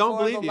this. I don't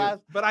before believe the you,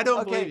 last- but I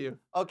don't Okay. believe you.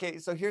 Okay,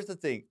 so here's the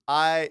thing.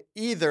 I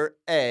never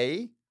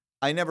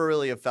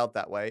really have felt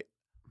that way,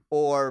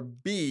 or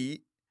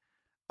B,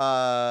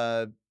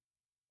 the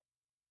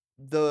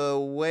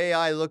way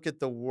I look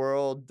at the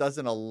world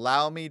doesn't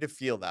allow me to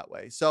feel that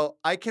way. So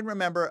I can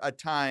remember a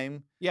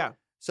time. Yeah.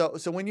 So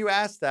when you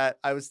asked that,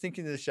 I was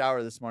thinking in the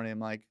shower this morning. I'm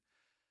like,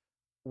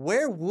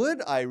 where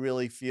would I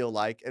really feel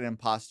like an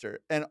imposter?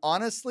 And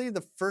honestly,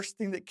 the first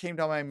thing that came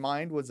to my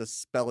mind was a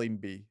spelling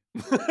bee.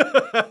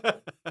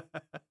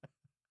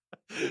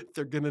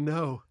 They're going to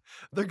know.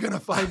 They're going to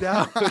find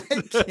out. I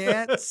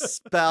can't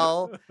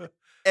spell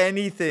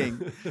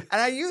anything. And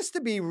I used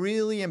to be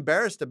really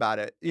embarrassed about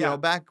it. You know,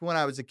 back when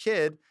I was a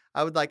kid,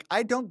 I would like,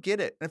 I don't get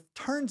it. And it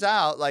turns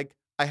out like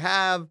I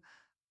have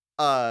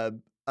a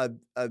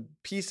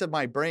piece of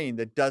my brain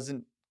that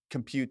doesn't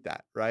compute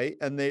that, right?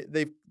 And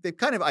they've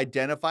kind of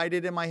identified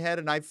it in my head,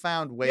 and I've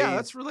found ways. Yeah,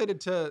 that's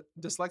related to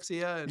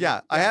dyslexia.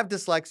 Yeah, I have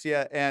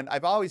dyslexia, and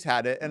I've always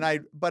had it. And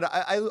but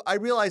I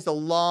realized a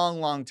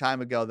long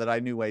time ago that I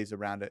knew ways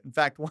around it. In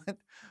fact,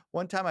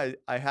 one time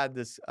I had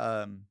this.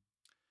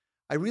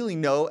 I really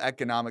know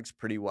economics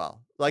pretty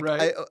well. Like,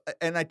 right.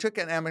 I took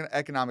an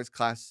economics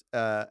class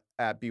at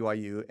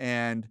BYU,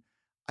 and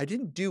I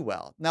didn't do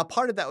well. Now,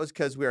 part of that was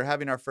because we were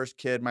having our first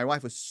kid. My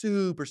wife was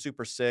super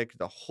sick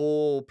the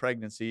whole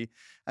pregnancy.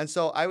 And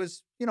so I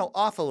was,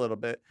 off a little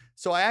bit.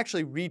 So I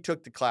actually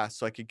retook the class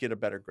so I could get a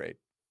better grade.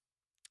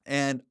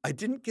 And I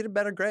didn't get a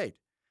better grade.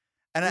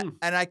 And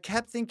I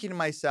kept thinking to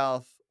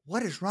myself,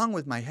 what is wrong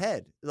with my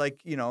head?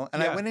 Like,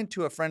 I went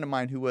into a friend of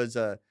mine who was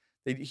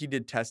he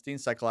did testing,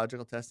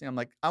 psychological testing. I'm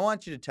like, I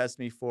want you to test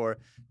me for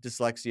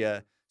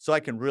dyslexia so I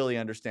can really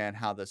understand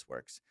how this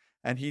works.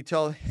 And he's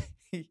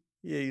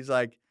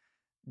like,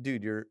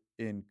 dude, you're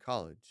in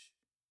college.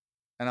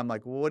 And I'm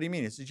like, well, what do you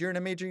mean? He says, you're in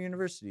a major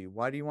university.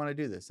 Why do you want to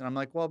do this? And I'm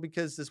like, well,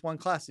 because this one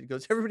class. He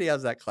goes, everybody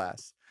has that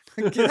class.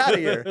 Get out of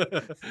here.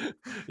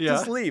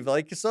 Just leave.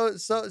 Like, so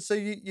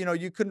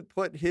you couldn't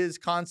put his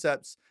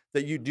concepts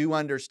that you do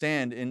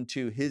understand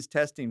into his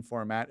testing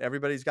format.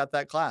 Everybody's got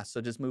that class.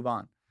 So just move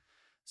on.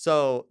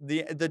 So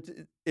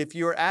if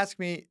you were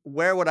asking me,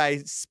 where would I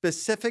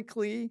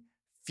specifically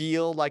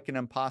feel like an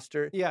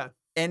imposter? Yeah.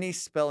 Any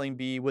spelling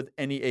bee with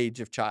any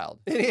age of child.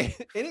 Any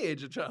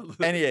age of child.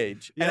 Any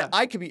age. Yeah. And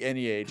I could be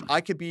any age.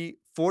 I could be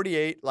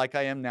 48 like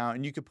I am now,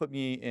 and you could put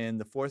me in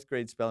the 4th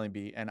grade spelling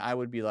bee, and I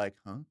would be like,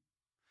 huh?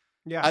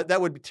 Yeah.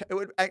 That would be, it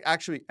would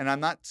actually, and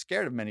I'm not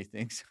scared of many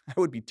things. I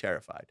would be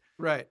terrified.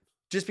 Right.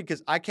 Just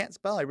because I can't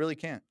spell. I really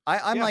can't.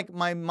 I'm like,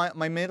 my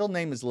middle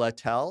name is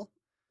Littell.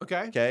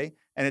 Okay. Okay.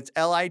 And it's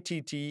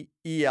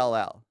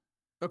Littell.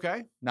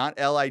 Okay. Not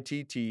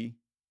Little.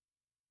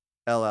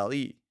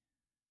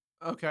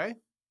 Okay.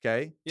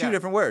 Okay. Yeah. 2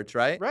 different words,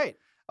 right? Right.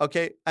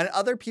 Okay, and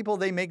other people,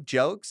 they make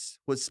jokes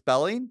with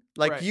spelling.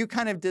 Like Right. you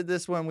kind of did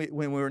this when we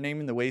were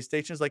naming the way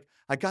stations. Like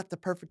I got the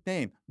perfect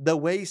name, the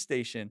way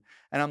station,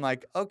 and I'm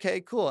like, okay,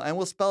 cool, and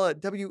we'll spell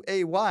it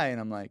WAY, and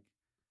I'm like,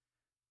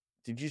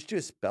 did you just do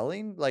a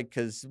spelling? Like,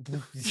 cause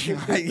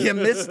you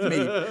missed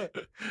me.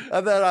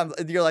 And then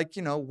you're like,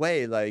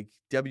 way, like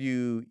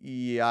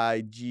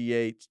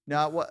WEIGH.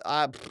 No, what?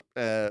 I'm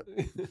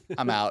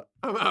out.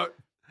 I'm out.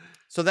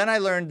 So then I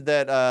learned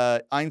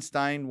that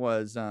Einstein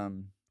was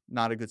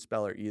not a good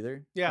speller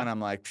either. Yeah. And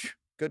I'm like,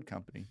 good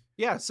company.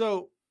 Yeah.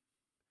 So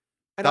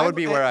and That would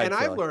be where I'd I've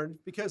feel like. learned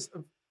because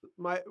of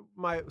my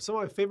some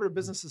of my favorite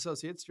business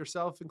associates,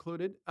 yourself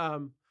included,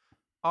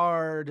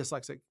 are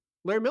dyslexic.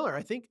 Larry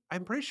Miller,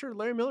 I'm pretty sure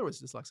Larry Miller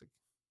was dyslexic.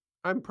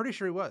 I'm pretty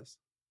sure he was.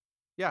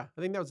 Yeah,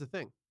 I think that was the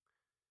thing.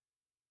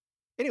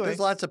 Anyway, There's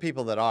lots of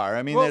people that are.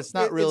 I mean, well, it's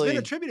not it's really. been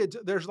attributed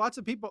to, there's lots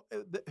of people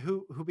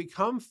who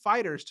become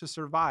fighters to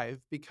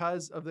survive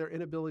because of their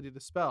inability to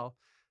spell,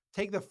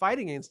 take the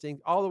fighting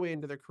instinct all the way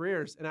into their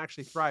careers and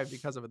actually thrive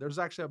because of it. There's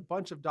actually a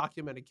bunch of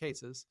documented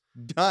cases.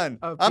 Done.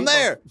 Of I'm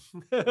people-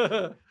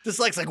 there.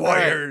 Dyslexic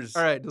warriors.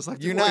 All right,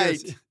 dyslexic Unite.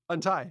 warriors,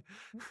 untie.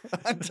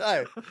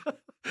 Untie.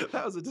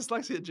 That was a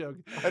dyslexia joke.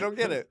 I don't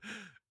get it.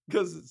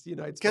 Because it's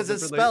Unite. 'Cause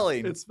it's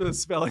differently. spelling. It's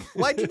spelling.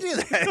 Why'd you do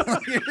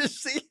that? You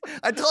just see,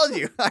 I told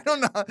you. I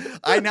don't know.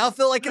 I now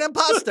feel like an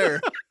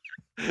imposter.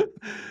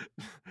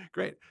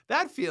 Great.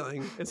 That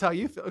feeling is how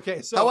you feel.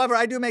 Okay, so However,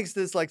 I do make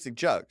dyslexic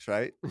jokes,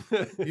 right?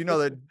 You know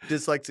that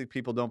dyslexic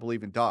people don't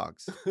believe in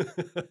dogs.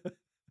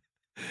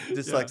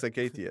 Dyslexic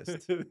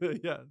atheist.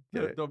 Yeah,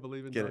 Get it. don't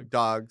believe in Get dogs. it?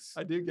 Dogs.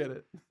 I do get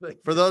it. Like,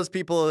 For those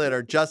people that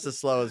are just as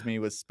slow as me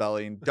with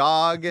spelling,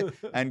 dog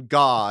and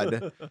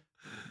God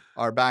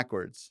are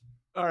backwards.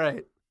 all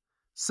right.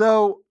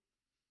 So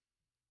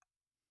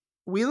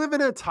we live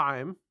in a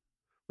time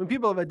when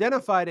people have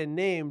identified and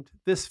named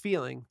this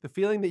feeling, the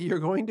feeling that you're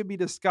going to be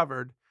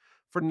discovered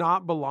for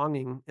not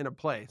belonging in a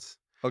place.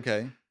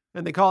 Okay.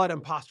 And they call it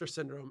imposter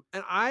syndrome.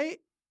 And I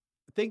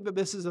think that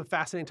this is a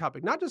fascinating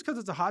topic, not just because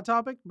it's a hot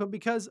topic, but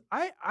because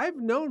I've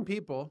known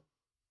people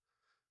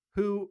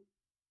who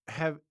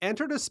have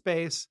entered a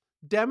space,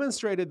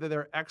 demonstrated that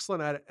they're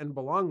excellent at it and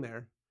belong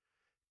there,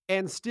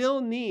 and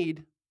still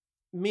need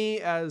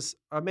me as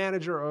a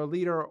manager or a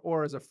leader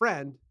or as a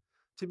friend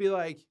to be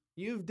like,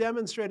 you've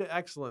demonstrated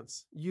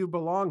excellence. You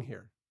belong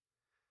here.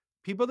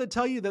 People that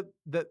tell you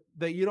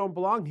that you don't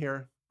belong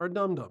here are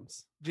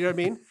dum-dums. Do you know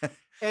what I mean?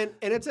 And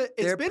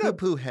They're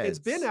poo-poo heads. it's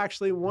been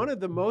actually one of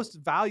the most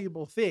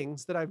valuable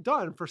things that I've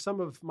done for some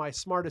of my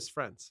smartest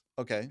friends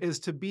Okay. is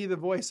to be the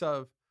voice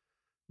of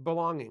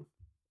belonging.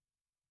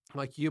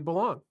 Like you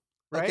belong,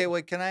 right? Okay,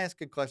 wait, can I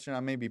ask a question? I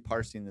may be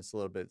parsing this a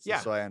little bit Yeah.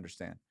 so I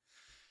understand.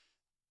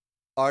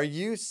 Are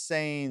you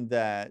saying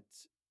that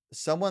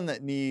someone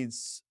that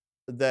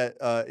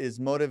is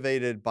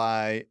motivated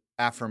by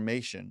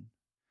affirmation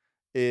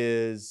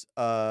is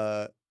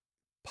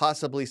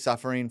possibly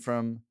suffering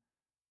from,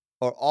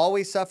 or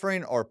always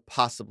suffering, or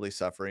possibly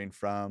suffering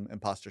from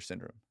imposter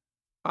syndrome?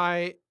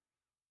 I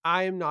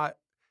am not.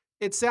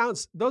 It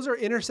sounds, those are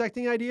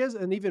intersecting ideas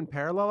and even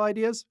parallel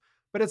ideas,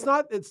 but it's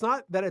not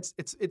that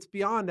it's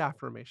beyond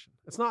affirmation.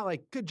 It's not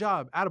like, good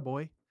job,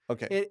 attaboy.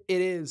 Okay. It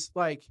is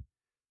like,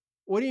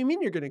 what do you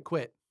mean you're going to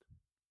quit?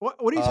 What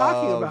are you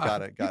talking about?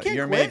 Got it. You Got it. can't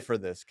You're quit. made for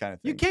this kind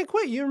of thing. You can't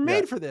quit. You're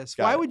made for this.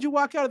 got Why it. would you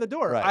walk out of the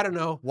door? Right. I don't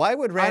know. Why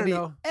would Randy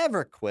know.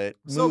 ever quit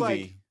So,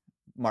 movie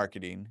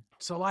marketing?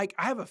 So like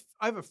I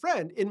have a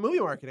friend in movie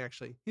marketing,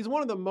 actually. He's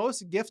one of the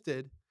most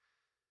gifted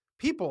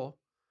people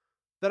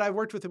that I've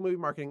worked with in movie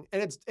marketing,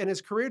 and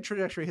his career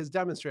trajectory has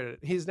demonstrated it.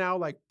 He's now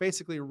like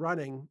basically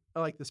running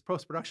like this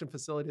post-production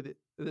facility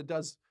that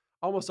does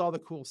almost all the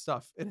cool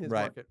stuff in his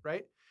Right. market,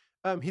 right?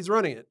 He's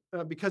running it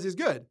because he's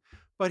good,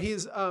 but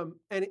he's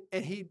and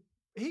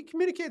he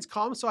communicates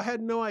calm. So I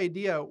had no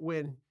idea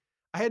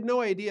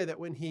that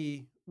when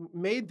he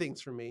made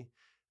things for me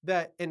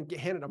and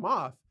handed them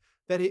off,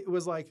 that it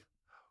was like,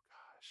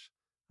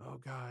 oh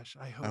gosh,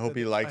 I hope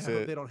he likes I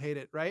hope it. they don't hate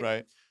it, right?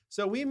 Right.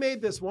 So we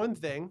made this one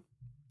thing.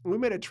 We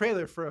made a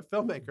trailer for a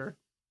filmmaker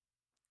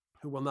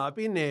who will not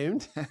be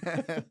named,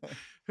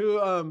 who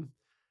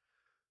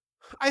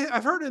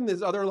I've heard in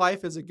his other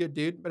life is a good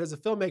dude, but as a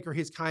filmmaker,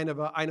 he's kind of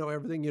a I know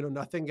everything, you know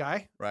nothing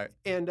guy. Right.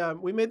 And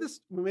we made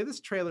this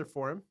trailer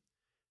for him,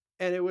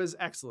 and it was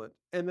excellent.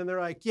 And then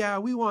they're like, "Yeah,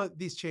 we want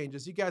these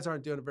changes. You guys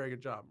aren't doing a very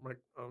good job." I'm like,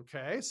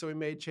 "Okay." So we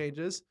made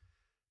changes,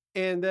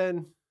 and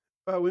then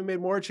we made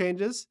more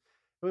changes,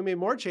 and we made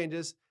more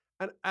changes.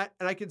 And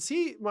I could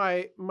see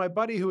my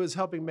buddy who was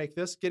helping make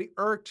this getting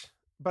irked,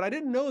 but I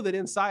didn't know that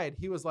inside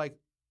he was like,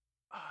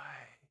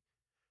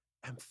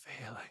 I am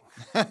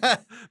failing.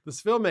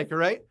 This filmmaker,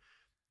 right?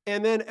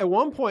 And then at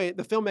one point,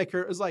 the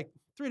filmmaker was like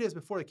 3 days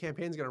before the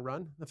campaign's going to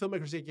run. The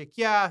filmmaker's like,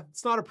 yeah,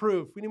 it's not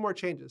approved. We need more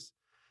changes.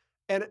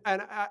 And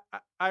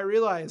I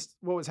realized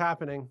what was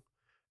happening.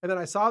 And then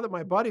I saw that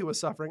my buddy was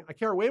suffering. I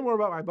care way more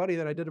about my buddy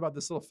than I did about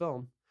this little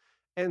film.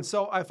 And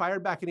so I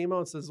fired back an email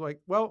and says like,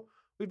 well,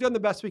 we've done the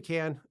best we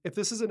can. If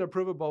this isn't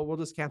approvable, we'll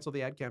just cancel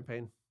the ad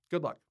campaign.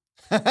 Good luck.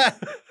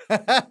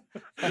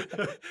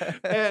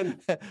 And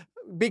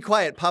be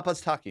quiet,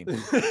 Papa's talking.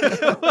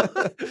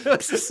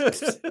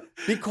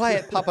 Be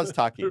quiet, Papa's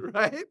talking.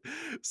 Right?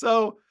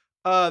 So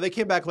they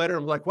came back later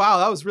and I'm like, wow,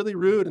 that was really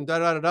rude and da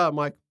da da da. I'm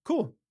like,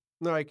 cool.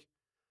 And they're like,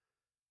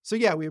 so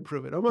yeah, we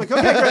approve it. I'm like,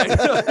 okay, great.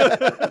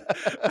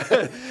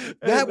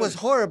 That was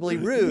horribly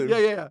rude.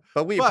 Yeah.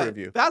 But we approve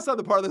you. That's not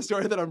the part of the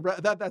story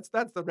that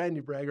that's the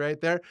Randy brag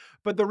right there.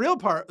 But the real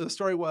part of the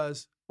story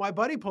was my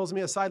buddy pulls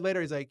me aside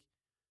later. He's like,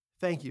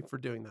 thank you for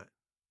doing that.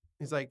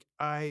 He's like,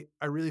 I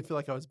really feel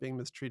like I was being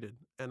mistreated.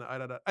 And I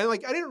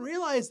didn't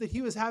realize that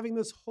he was having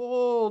this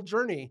whole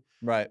journey.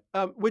 Right.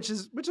 Which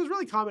is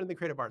really common in the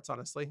creative arts,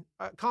 honestly.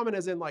 Common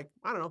as in like,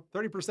 I don't know,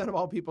 30% of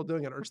all people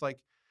doing it are just like,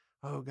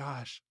 oh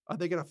gosh, are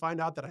they going to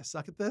find out that I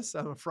suck at this?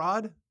 I'm a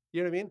fraud.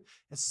 You know what I mean?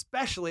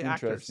 Especially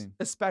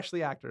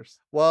actors.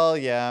 Well,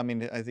 yeah. I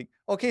mean, I think,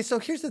 okay, so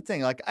here's the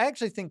thing. Like, I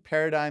actually think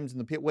paradigms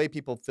and the way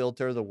people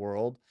filter the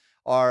world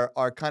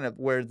are kind of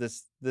where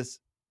this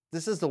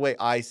is the way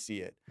I see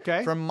it.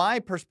 Okay. From my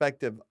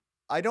perspective,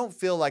 I don't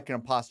feel like an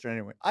imposter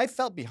anyway. I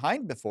felt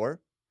behind before.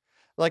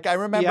 Like, I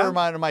remember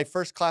my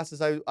first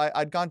classes,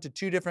 I'd gone to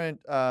 2 different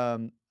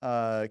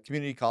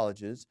community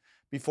colleges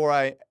before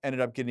I ended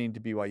up getting into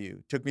BYU.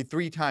 It took me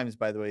 3 times,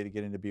 by the way, to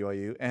get into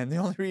BYU. And the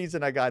only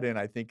reason I got in,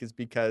 I think, is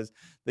because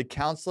the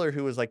counselor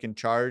who was like in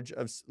charge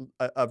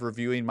of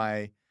reviewing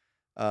my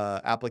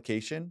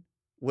application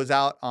was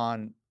out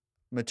on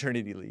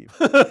maternity leave.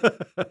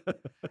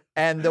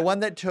 And the one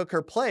that took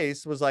her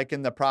place was like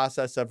in the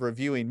process of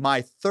reviewing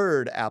my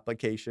 3rd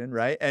application,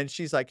 right? And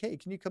she's like, hey,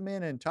 can you come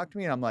in and talk to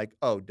me? And I'm like,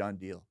 oh, done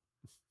deal.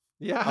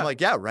 Yeah. I'm like,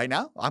 yeah, right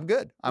now I'm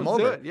good. I'm Let's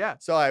do over it. Yeah.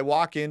 So I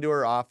walk into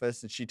her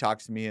office and she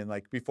talks to me, and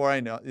like before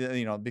I know,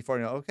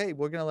 okay,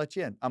 we're gonna let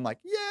you in. I'm like,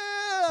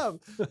 yeah,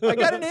 I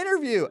got an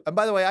interview. And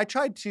by the way, I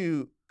tried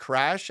to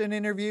crash an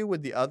interview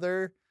with the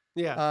other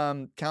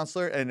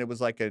counselor, and it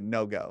was like a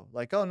no-go.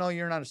 Like, oh no,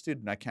 you're not a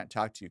student. I can't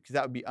talk to you because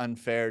that would be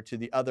unfair to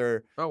the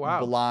other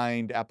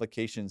blind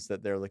applications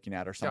that they're looking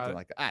at or something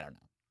like that. I don't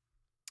know.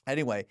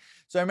 Anyway,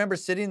 so I remember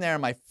sitting there.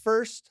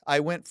 I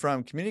went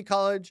from community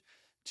college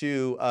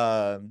to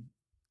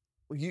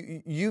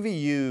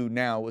UVU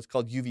now was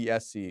called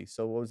UVSC.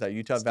 So what was that?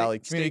 Utah Valley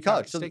Community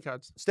College.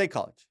 State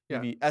College.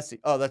 Yeah. UVSC.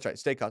 Oh, that's right.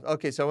 State College.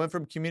 Okay, so I went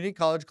from community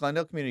college,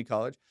 Glendale Community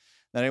College.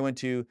 Then I went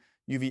to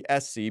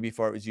UVSC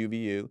before it was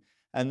UVU.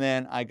 And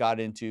then I got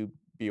into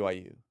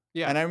BYU.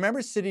 Yeah. And I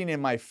remember sitting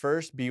in my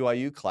first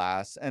BYU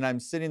class, and I'm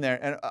sitting there,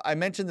 and I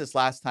mentioned this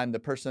last time, the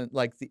person,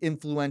 like the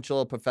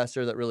influential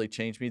professor that really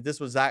changed me. This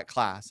was that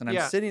class. And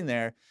I'm sitting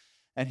there,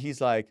 and he's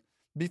like,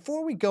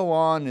 before we go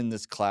on in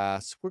this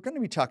class, we're going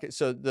to be talking.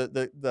 So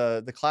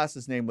the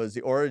class's name was The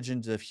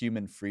Origins of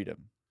Human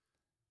Freedom,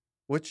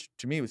 which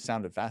to me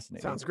sounded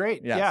fascinating. Sounds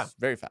great. Yeah. It's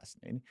very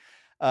fascinating.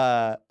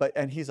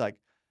 And he's like,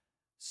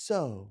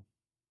 so,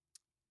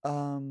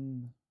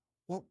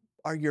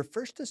 your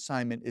first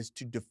assignment is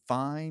to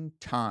define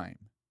time.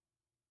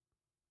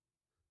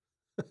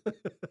 And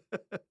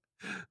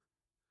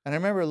I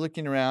remember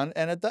looking around,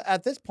 and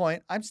at this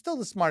point, I'm still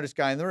the smartest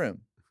guy in the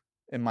room.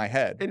 In my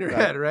head. In your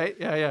head, right?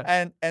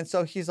 Yeah. And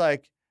so he's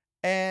like,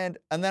 and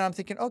then I'm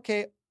thinking,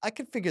 okay, I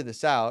could figure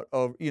this out.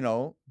 Or,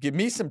 give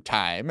me some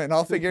time and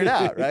I'll figure it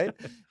out, right?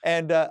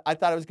 And I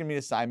thought it was going to be an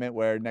assignment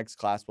where next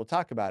class we'll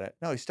talk about it.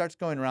 No, he starts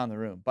going around the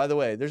room. By the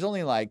way, there's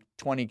only like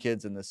 20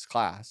 kids in this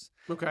class.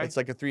 Okay. It's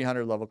like a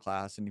 300 level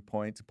class, and he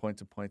points and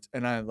points and points.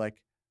 And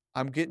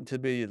I'm getting to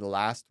be the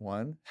last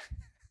one.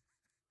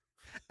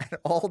 And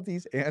all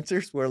these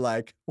answers were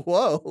like,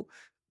 whoa,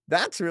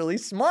 that's really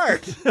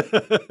smart.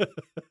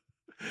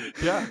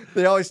 Yeah.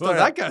 They always start.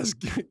 Well, that guy's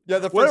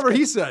whatever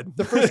he said.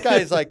 The first guy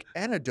is like,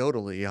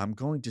 anecdotally, I'm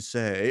going to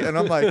say. And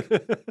I'm like,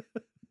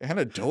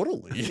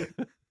 anecdotally?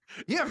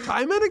 You have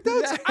time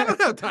anecdotes? I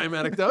don't have time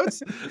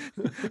anecdotes.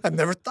 I've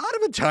never thought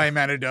of a time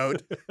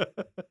anecdote.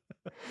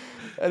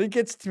 And he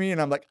gets to me,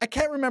 and I'm like, I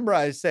can't remember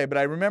what I say, but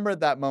I remember at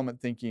that moment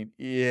thinking,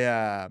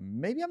 yeah,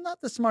 maybe I'm not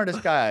the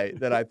smartest guy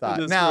that I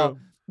thought. Now,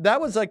 that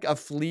was like a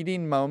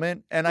fleeting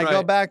moment. And I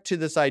go back to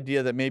this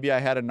idea that maybe I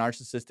had a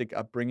narcissistic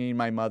upbringing.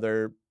 My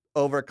mother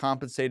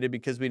overcompensated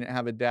because we didn't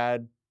have a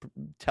dad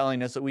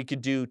telling us that we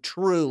could do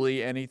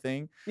truly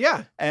anything.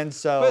 Yeah. And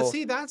so, but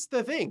see, that's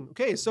the thing.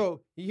 Okay. So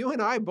you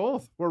and I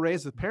both were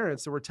raised with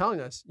parents that were telling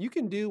us you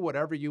can do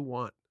whatever you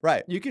want.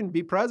 Right. You can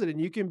be president.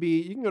 You can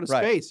go to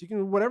space. You can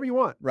do whatever you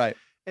want. Right.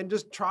 And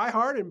just try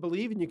hard and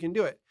believe and you can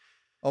do it.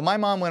 Well, my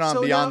mom went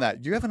on beyond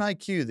that. You have an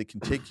IQ that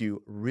can take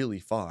you really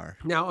far.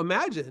 Now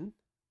imagine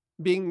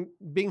being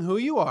who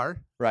you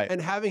are. Right.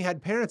 And having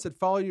had parents that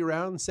follow you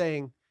around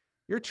saying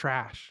you're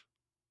trash.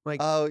 Like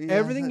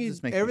everything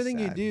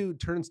you do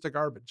turns to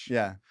garbage.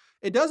 Yeah.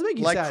 It does make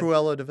you sad. Like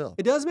Cruella de Vil.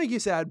 It does make you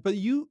sad, but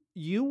you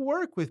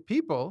work with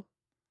people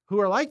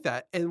who are like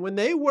that. And when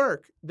they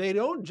work, they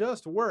don't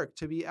just work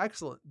to be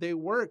excellent. They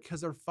work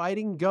because they're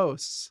fighting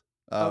ghosts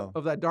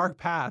of that dark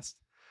past,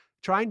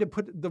 trying to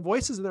put the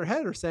voices in their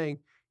head are saying,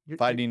 you're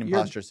fighting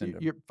imposter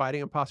syndrome. You're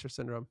fighting imposter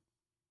syndrome.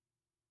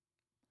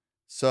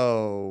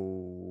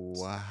 So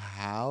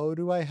how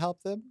do I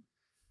help them?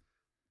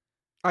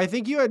 I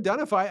think you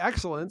identify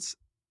excellence.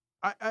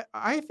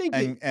 I think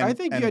you and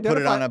put it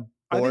identify on a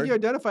I think you board.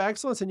 identify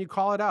excellence and you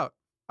call it out.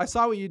 I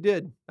saw what you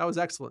did. That was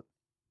excellent.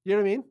 You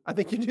know what I mean? I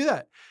think you do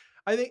that.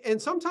 I think,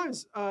 and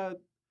sometimes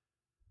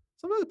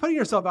putting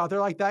yourself out there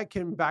like that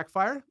can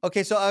backfire,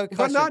 Okay, so I have a but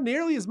question. not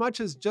nearly as much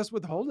as just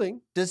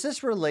withholding. Does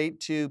this relate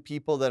to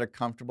people that are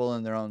comfortable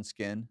in their own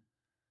skin?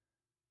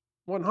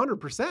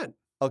 100%.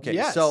 Okay,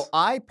 so Yes.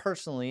 I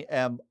personally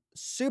am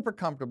super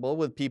comfortable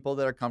with people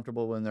that are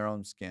comfortable in their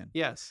own skin.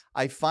 Yes.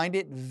 I find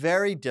it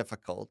very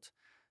difficult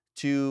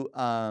to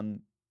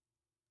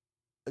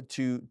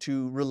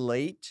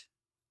relate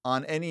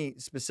on any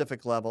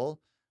specific level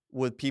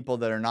with people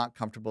that are not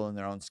comfortable in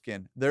their own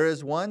skin. There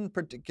is one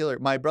particular,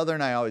 my brother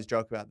and I always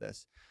joke about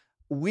this.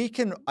 We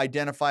can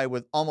identify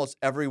with almost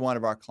every one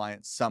of our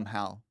clients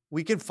somehow.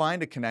 We can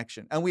find a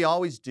connection, and we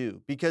always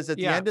do, because at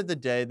the Yeah. end of the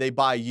day, they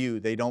buy you,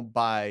 they don't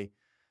buy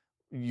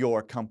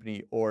your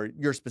company or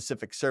your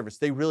specific service.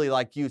 They really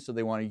like you, so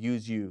they want to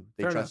use you.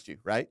 They Fair trust enough.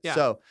 you, right? Yeah.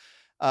 So,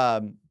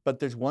 but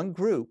there's one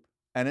group,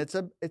 and it's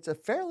a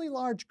fairly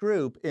large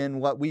group in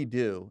what we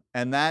do,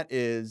 and that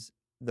is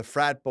the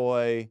frat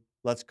boy.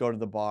 Let's go to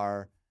the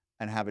bar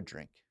and have a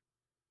drink.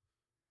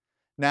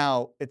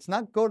 Now, it's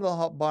not go to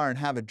the bar and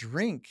have a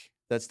drink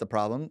that's the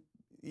problem,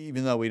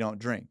 even though we don't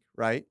drink,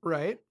 right?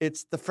 Right.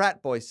 It's the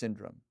frat boy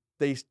syndrome.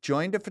 They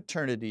joined a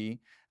fraternity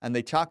and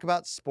they talk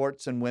about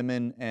sports and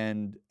women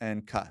and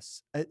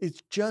cuss.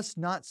 It's just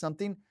not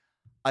something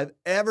I've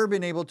ever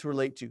been able to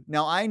relate to.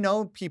 Now, I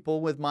know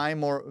people with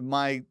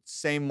my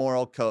same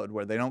moral code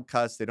where they don't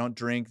cuss, they don't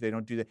drink, they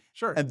don't do that,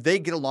 Sure. and they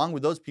get along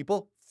with those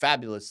people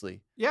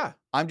fabulously. Yeah.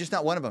 I'm just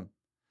not one of them.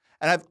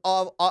 And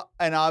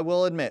and I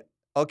will admit,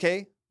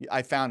 okay,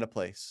 I found a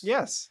place.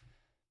 Yes.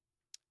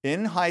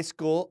 In high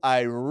school, I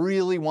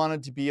really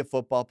wanted to be a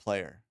football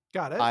player.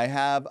 Got it. I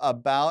have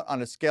about,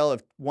 on a scale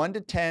of 1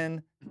 to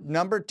 10,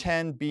 number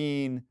 10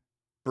 being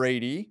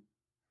Brady,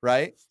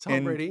 right?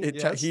 Tom Brady,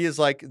 yes. He is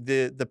like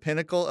the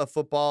pinnacle of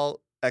football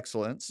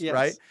excellence, Yes.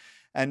 right?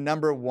 And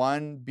number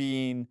 1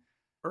 being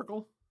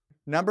Urkel.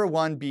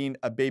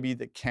 a baby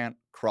that can't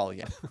crawl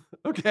yet.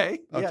 Okay.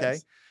 Okay.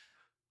 Yes.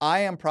 I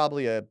am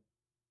probably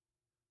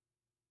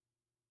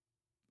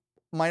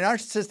my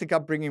narcissistic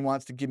upbringing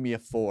wants to give me a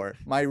 4.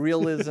 My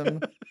realism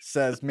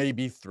says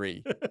maybe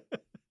 3.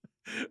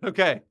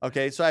 Okay.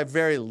 Okay, so I have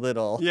very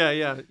little. Yeah.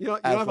 Yeah. You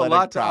don't have a athletic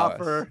lot to prowess.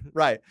 offer.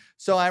 Right.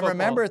 So I football.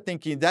 remember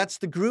thinking that's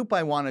the group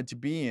I wanted to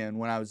be in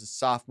when I was a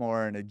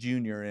sophomore and a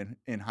junior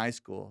in high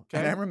school.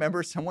 And I Okay.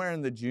 remember somewhere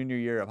in the junior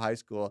year of high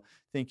school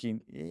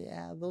thinking,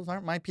 yeah, those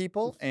aren't my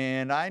people,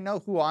 and I know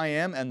who I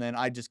am. And then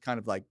I just kind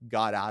of like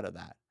got out of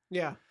that.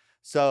 Yeah.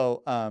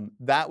 So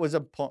that was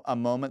a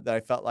moment that I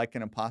felt like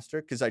an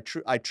imposter, because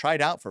I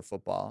tried out for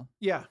football,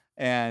 Yeah.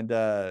 and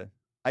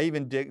I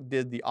even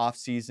did the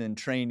off-season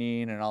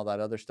training and all that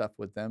other stuff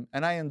with them,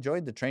 and I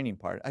enjoyed the training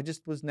part. I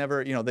just was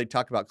never, they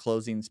talk about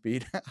closing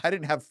speed. I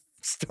didn't have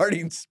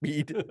starting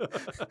speed.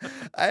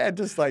 I had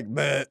just like,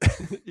 bleh.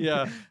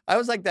 Yeah. I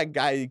was like that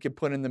guy you could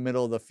put in the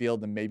middle of the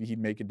field and maybe he'd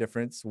make a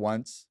difference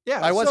once. Yeah.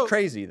 I was so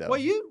crazy though.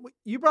 What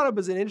you brought up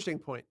as an interesting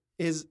point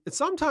is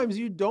sometimes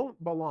you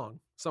don't belong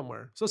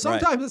somewhere. So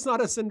sometimes it's not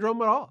a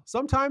syndrome at all.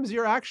 Sometimes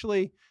you're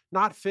actually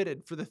not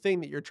fitted for the thing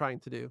that you're trying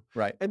to do.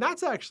 Right. And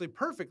that's actually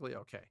perfectly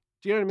okay.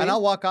 Do you know what I mean? And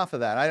I'll walk off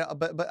of that.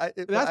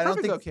 That's I don't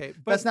perfectly think okay.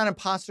 But that's not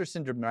imposter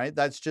syndrome, right?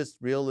 That's just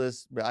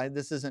realist.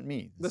 This isn't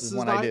me. This is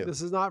what not, I do.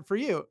 This is not for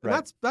you. And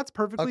Right. that's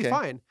perfectly Okay.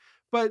 fine.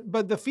 But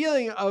the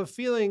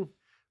feeling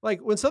like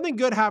when something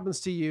good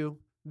happens to you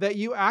that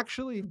you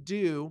actually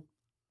do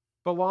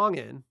belong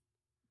in,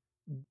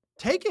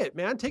 take it,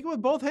 man. Take it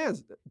with both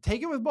hands.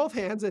 Take it with both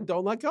hands and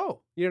don't let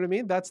go. You know what I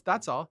mean?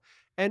 That's all.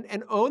 And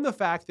own the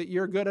fact that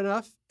you're good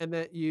enough and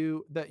that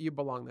you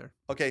belong there.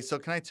 Okay, so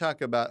can I talk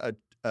about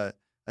a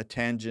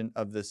tangent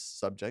of this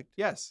subject?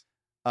 Yes.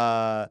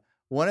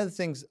 One of the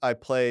things I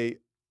play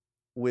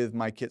with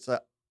my kids,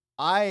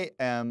 I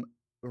am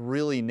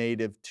really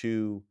native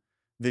to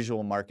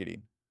visual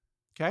marketing.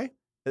 Okay.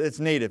 It's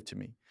native to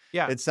me.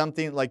 Yeah. It's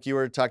something like you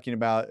were talking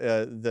about,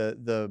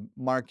 the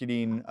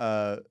marketing,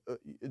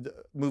 the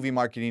movie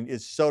marketing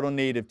is so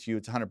native to you.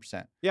 It's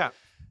 100%. Yeah.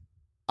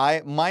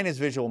 Mine is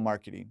visual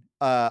marketing.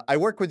 I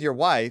work with your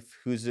wife,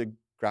 who's a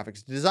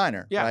graphics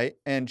designer, Yeah. right?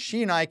 And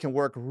she and I can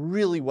work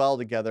really well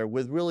together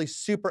with really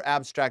super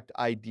abstract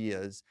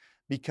ideas,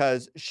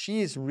 because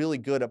she's really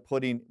good at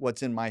putting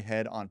what's in my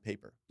head on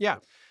paper. Yeah.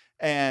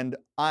 And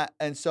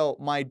so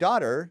my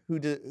daughter,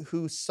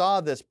 who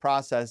saw this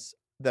process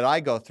that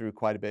I go through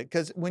quite a bit,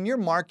 because when you're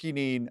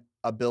marketing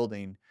a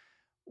building,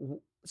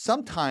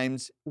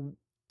 sometimes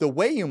the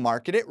way you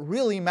market it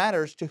really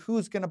matters to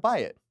who's going to buy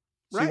it.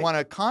 So Right. you want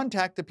to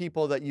contact the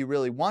people that you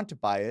really want to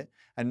buy it,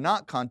 and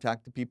not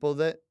contact the people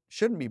that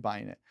shouldn't be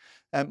buying it.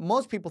 And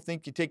most people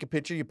think you take a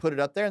picture, you put it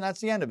up there, and that's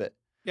the end of it.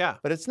 Yeah.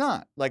 But it's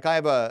not. Like I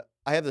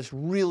have this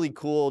really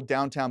cool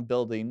downtown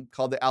building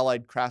called the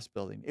Allied Crafts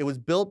Building. It was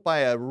built by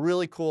a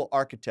really cool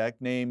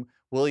architect named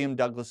William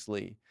Douglas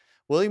Lee.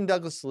 William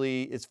Douglas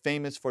Lee is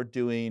famous for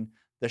doing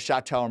the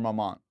Chateau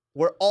Marmont.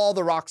 where all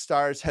the rock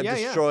stars had Yeah,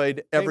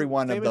 destroyed every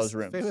one of famous, those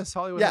rooms. famous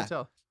Hollywood Yeah.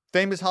 hotel.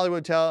 Famous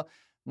Hollywood hotel.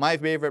 My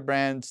favorite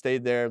band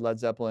stayed there, Led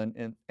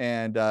Zeppelin,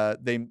 and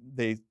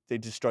they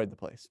destroyed the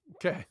place.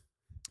 Okay.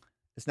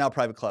 It's now a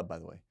private club, by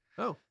the way.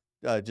 Oh.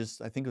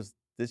 Just I think it was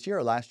this year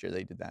or last year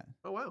they did that.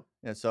 Oh, wow.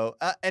 Yeah. So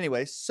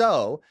anyway,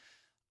 so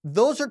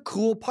those are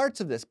cool parts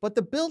of this, but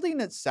the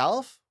building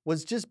itself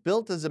was just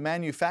built as a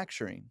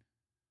manufacturing,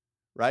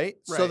 right?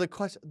 So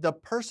the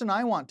person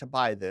I want to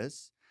buy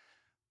this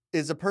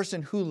is a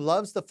person who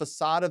loves the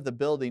facade of the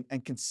building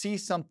and can see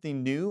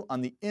something new on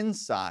the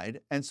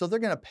inside. And so they're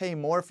going to pay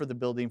more for the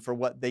building for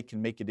what they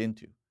can make it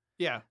into.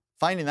 Yeah.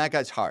 Finding that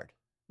guy's hard.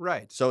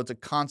 Right. So it's a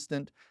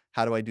constant,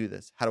 how do I do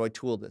this? How do I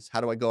tool this?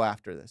 How do I go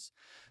after this?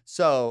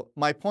 So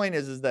my point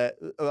is that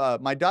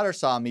my daughter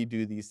saw me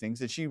do these things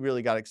and she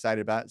really got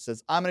excited about it.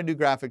 Says, I'm going to do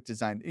graphic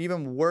design.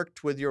 Even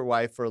worked with your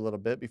wife for a little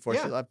bit before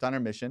she left on her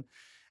mission.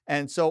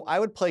 And so I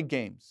would play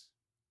games.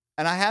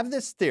 And I have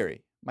this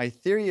theory. My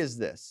theory is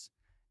this.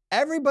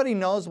 Everybody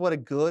knows what a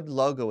good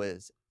logo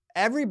is.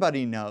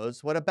 Everybody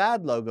knows what a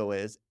bad logo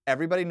is.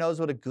 Everybody knows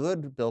what a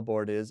good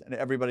billboard is, and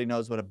everybody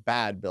knows what a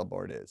bad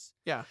billboard is.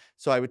 Yeah.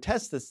 So I would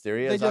test this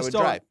theory as I would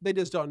drive. They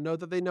just don't know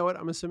that they know it.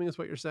 I'm assuming is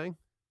what you're saying.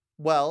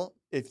 Well,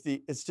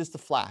 it's just a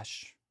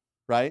flash,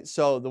 right?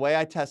 So the way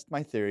I test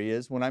my theory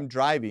is when I'm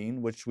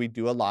driving, which we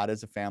do a lot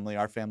as a family,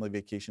 our family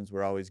vacations,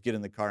 we're always get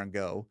in the car and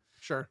go.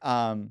 Sure.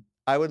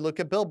 I would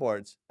look at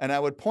billboards and I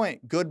would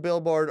point good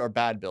billboard or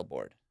bad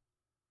billboard.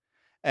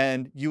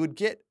 And you would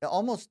get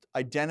almost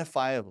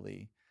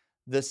identifiably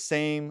the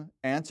same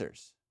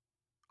answers.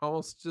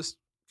 Almost just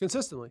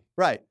consistently.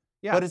 Right.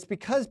 Yeah. But it's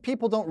because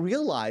people don't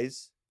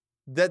realize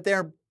that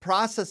they're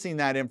processing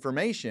that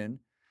information,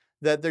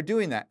 that they're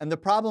doing that. And the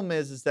problem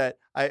is that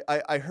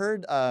I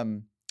heard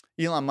Elon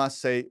Musk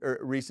say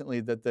recently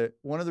that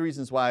one of the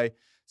reasons why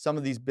some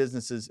of these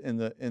businesses in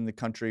the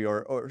country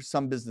or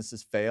some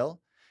businesses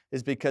fail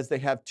is because they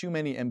have too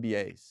many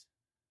MBAs.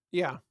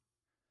 Yeah.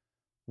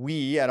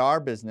 We at our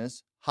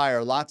business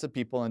hire lots of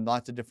people in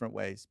lots of different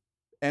ways.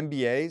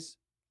 MBAs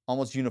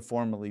almost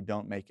uniformly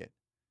don't make it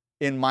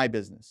in my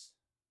business.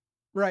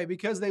 Right,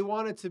 because they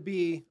want it to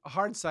be a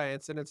hard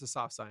science and it's a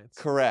soft science.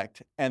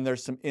 Correct. And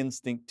there's some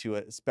instinct to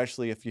it,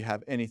 especially if you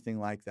have anything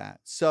like that.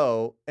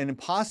 So an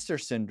imposter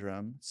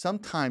syndrome,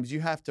 sometimes you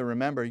have to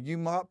remember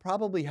you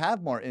probably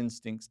have more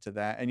instincts to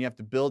that and you have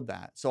to build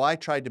that. So I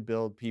tried to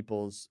build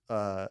people's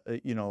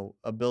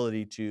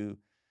ability to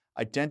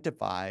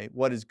identify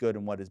what is good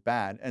and what is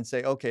bad and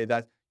say, okay,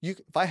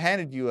 if I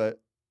handed you a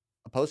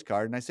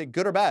postcard and I say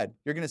good or bad,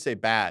 you're going to say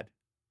bad.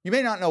 You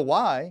may not know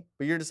why,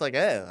 but you're just like,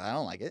 I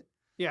don't like it.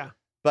 Yeah.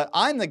 But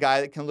I'm the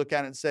guy that can look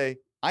at it and say,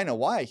 I know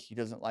why he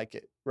doesn't like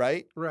it,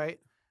 right? Right.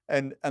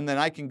 And then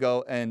I can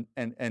go and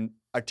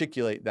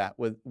articulate that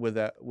with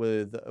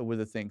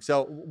a thing.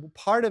 So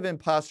part of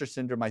imposter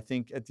syndrome, I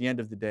think, at the end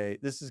of the day,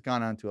 this has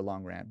gone on to a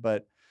long rant,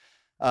 but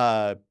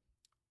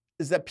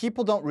is that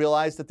people don't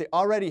realize that they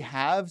already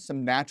have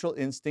some natural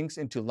instincts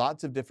into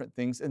lots of different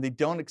things, and they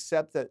don't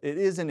accept that it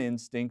is an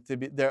instinct.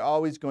 They're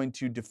always going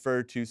to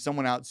defer to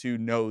someone else who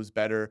knows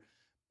better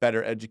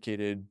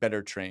educated,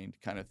 better trained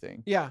kind of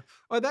thing. Yeah.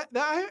 Oh, that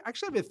I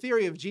actually have a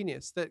theory of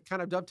genius that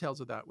kind of dovetails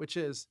with that, which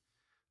is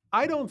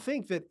I don't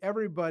think that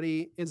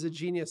everybody is a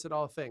genius at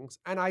all things.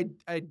 And I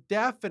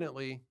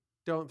definitely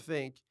don't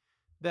think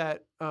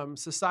that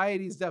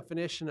society's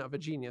definition of a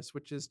genius,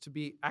 which is to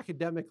be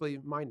academically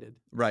minded,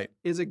 right,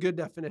 is a good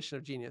definition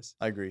of genius.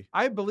 I agree.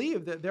 I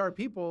believe that there are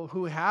people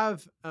who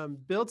have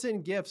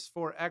built-in gifts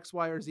for X,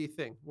 Y, or Z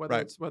thing, whether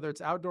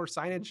it's outdoor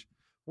signage,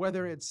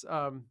 whether it's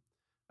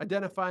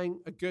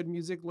identifying a good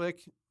music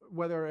lick,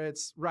 whether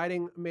it's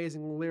writing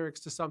amazing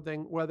lyrics to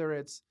something, whether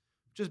it's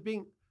just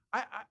being.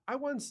 I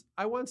once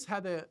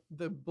had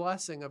the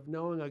blessing of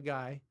knowing a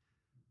guy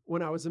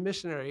when I was a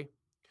missionary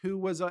who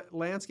was a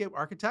landscape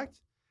architect.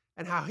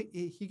 And how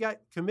he got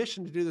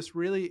commissioned to do this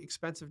really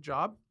expensive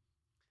job.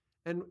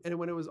 And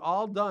when it was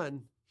all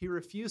done, he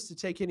refused to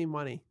take any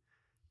money.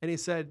 And he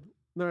said,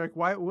 they're like,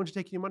 why won't you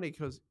take any money?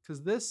 Because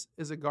this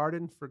is a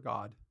garden for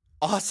God.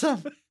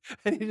 Awesome.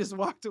 And he just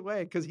walked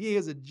away because he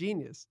is a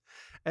genius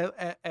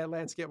at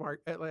landscaping,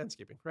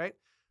 right?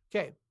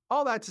 Okay,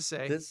 all that to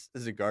say. This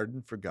is a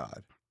garden for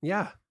God.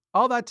 Yeah,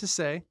 all that to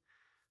say,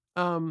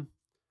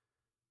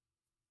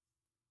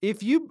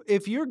 if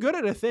you're good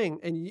at a thing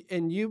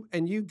and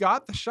you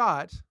got the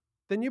shot,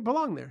 then you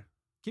belong there.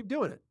 Keep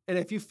doing it. And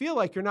if you feel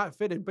like you're not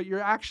fitted, but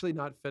you're actually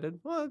not fitted,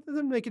 well,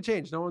 then make a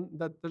change. There's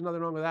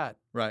nothing wrong with that.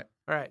 Right.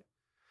 All right.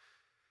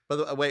 By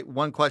the way, wait,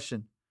 one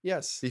question.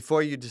 Yes.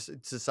 Before you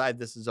decide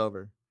this is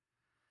over,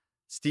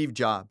 Steve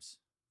Jobs.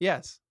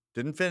 Yes.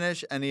 Didn't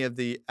finish any of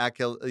the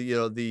accolades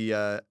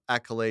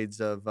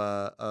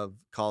of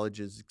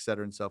colleges, et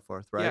cetera, and so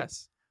forth. Right.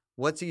 Yes.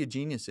 What's he a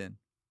genius in?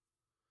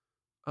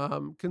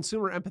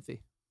 Consumer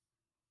empathy.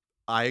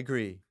 I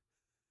agree.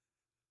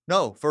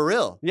 No, for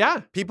real.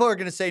 Yeah. People are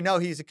going to say, no,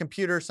 he's a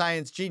computer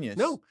science genius.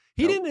 No,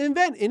 he didn't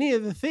invent any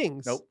of the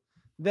things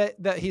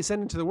that he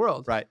sent into the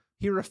world. Right.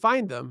 He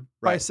refined them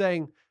by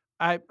saying,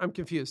 I'm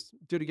confused.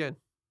 Do it again.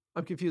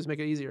 I'm confused. Make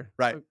it easier.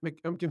 Right.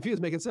 I'm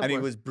confused. Make it simpler. And he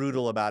was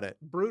brutal about it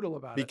brutal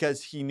about it.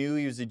 because he knew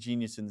he was a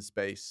genius in the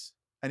space.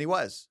 And he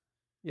was.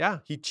 Yeah.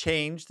 He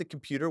changed the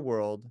computer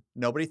world.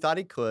 Nobody thought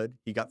he could.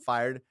 He got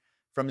fired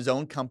from his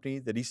own company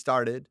that he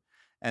started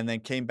and then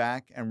came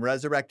back and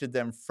resurrected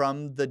them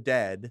from the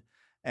dead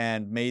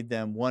and made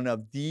them one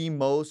of the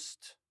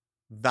most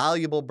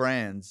valuable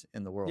brands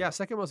in the world. Yeah,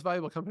 second most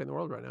valuable company in the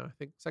world right now. I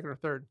think second or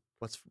third.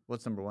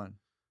 What's number one?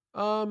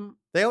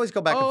 They always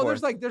go back and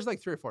forth. There's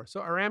like 3 or 4.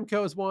 So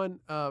Aramco is one,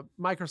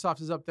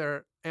 Microsoft is up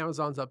there,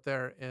 Amazon's up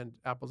there, and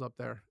Apple's up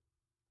there,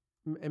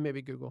 and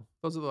maybe Google.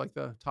 Those are like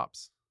the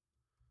tops.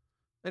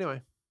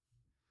 Anyway,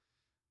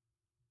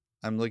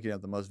 I'm looking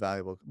at the most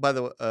valuable. By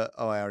the way,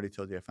 I already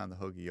told you I found the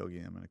Hoagie Yogi.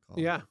 I'm going to call.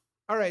 Yeah.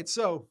 All right.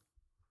 So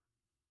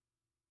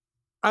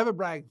I have a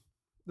brag.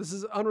 This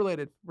is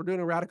unrelated. We're doing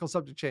a radical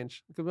subject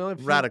change. We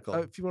only have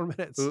a few more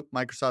minutes. Ooh,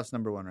 Microsoft's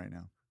number 1 right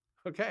now.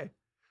 Okay.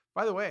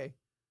 By the way,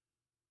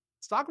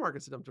 stock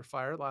market's dumped their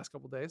fire the last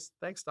couple of days.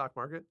 Thanks, stock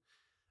market.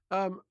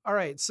 All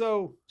right.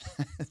 So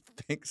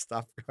thanks,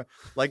 stock.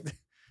 Like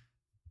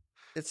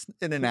it's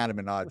an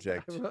inanimate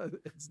object.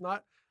 It's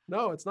not.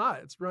 No, it's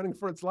not. It's running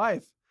for its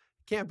life.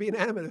 Can't be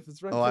inanimate if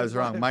it's running. Oh, for I was its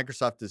wrong. life.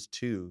 Microsoft is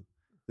 2.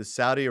 The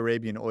Saudi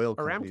Arabian oil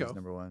company is Aramco.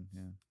 number 1.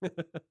 Yeah.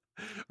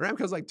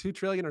 Aramco's like 2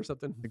 trillion or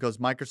something. It goes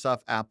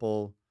Microsoft,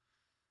 Apple.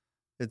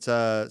 It's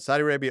a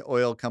Saudi Arabia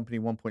oil company,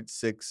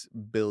 1.6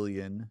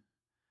 billion.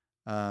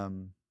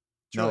 Trillion.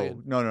 No.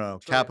 Trillion.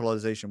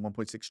 Capitalization,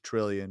 1.6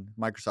 trillion.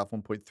 Microsoft,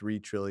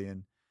 1.3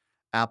 trillion.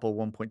 Apple,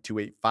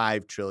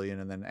 1.285 trillion.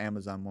 And then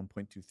Amazon,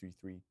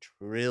 1.233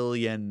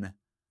 trillion.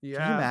 Yeah.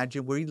 Can you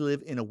imagine? We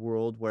live in a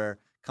world where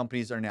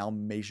companies are now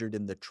measured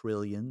in the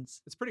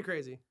trillions. It's pretty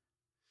crazy.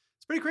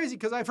 It's pretty crazy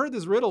because I've heard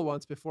this riddle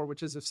once before,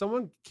 which is if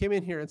someone came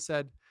in here and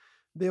said,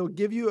 they'll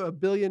give you $1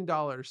 billion,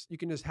 you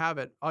can just have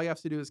it. All you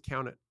have to do is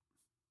count it.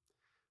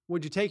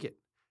 Would you take it?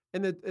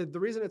 And the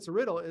reason it's a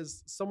riddle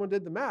is someone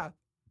did the math.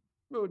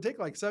 It would take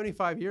like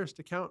 75 years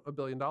to count $1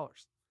 billion.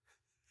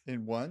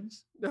 In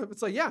ones? No,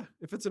 it's like, yeah,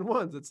 if it's in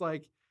ones, it's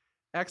like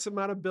X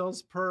amount of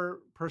bills per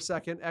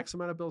second, X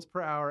amount of bills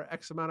per hour,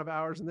 X amount of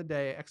hours in the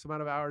day, X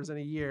amount of hours in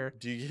a year.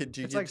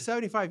 It's like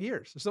 75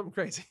 years or something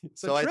crazy.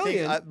 So I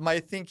think my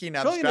thinking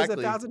abstractly. Trillion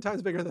is 1,000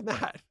 times bigger than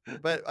that.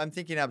 But I'm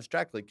thinking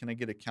abstractly. Can I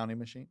get a counting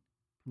machine?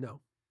 No,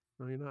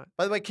 you're not.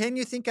 By the way, can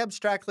you think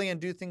abstractly and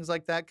do things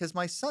like that? Because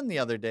my son the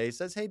other day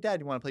says, "Hey, Dad,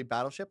 you want to play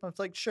Battleship?" I was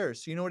like, "Sure."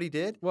 So you know what he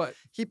did? What?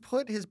 He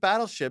put his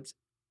battleships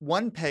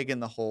one peg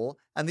in the hole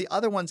and the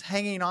other one's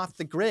hanging off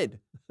the grid.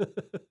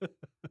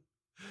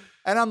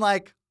 And I'm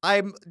like,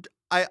 I've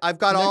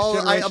got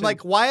I'm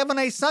like, why haven't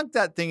I sunk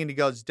that thing? And he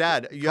goes,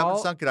 "Dad, you haven't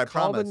sunk it. I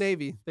promise." Call the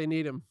Navy. They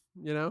need him.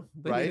 You know,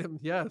 they need him.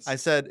 Yes. I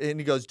said, and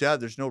he goes, "Dad,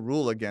 there's no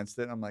rule against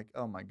it." I'm like,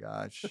 oh my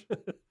gosh.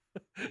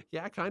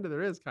 Yeah, kind of.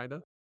 There is kind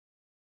of.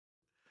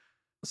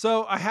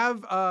 So I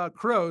have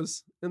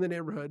crows in the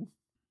neighborhood.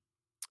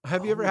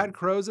 Have you ever had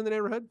crows in the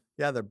neighborhood?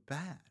 Yeah, they're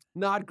bad.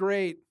 Not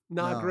great.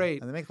 Not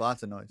great. And they make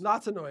lots of noise.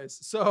 Lots of noise.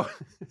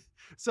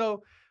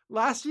 So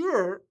last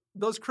year,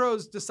 those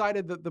crows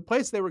decided that the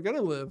place they were going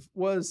to live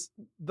was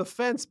the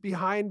fence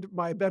behind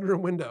my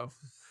bedroom window.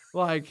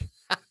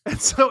 And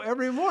so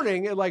every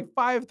morning at like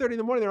 5:30 in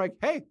the morning, they're like,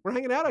 "Hey, we're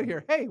hanging out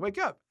here. Hey, wake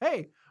up.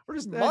 Hey, we're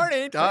just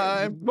morning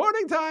time.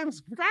 Morning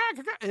times."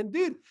 And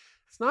dude,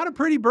 it's not a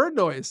pretty bird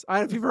noise. I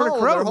don't know if you've heard a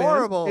crow, man.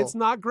 Horrible. It's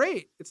not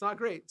great. It's not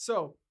great.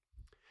 So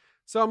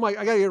I'm like,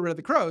 I got to get rid of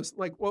the crows.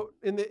 Like, well,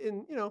 in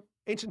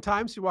ancient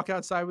times, you walk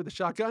outside with a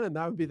shotgun, and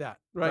that would be that,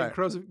 right?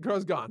 Crows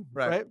gone,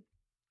 right?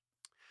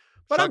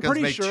 But Shotguns I'm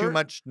pretty make sure too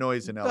much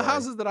noise in LA. the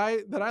houses that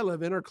I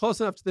live in are close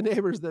enough to the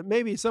neighbors that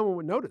maybe someone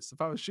would notice if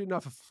I was shooting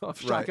off a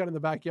shotgun in the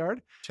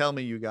backyard. Tell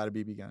me you got a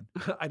BB gun.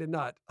 I did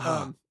not.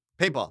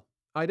 Paintball.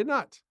 I did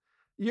not.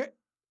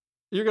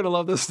 You're going to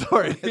love this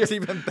story. It's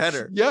even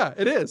better. Yeah,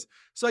 it is.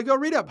 So I go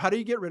read up, how do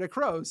you get rid of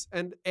crows?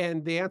 And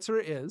the answer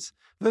is,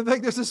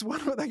 like, there's this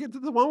one, I get to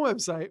the one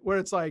website where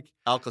it's like,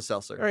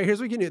 Alka-Seltzer. All right, here's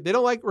what you can do. They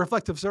don't like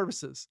reflective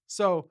surfaces.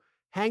 So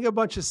hang a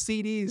bunch of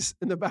CDs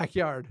in the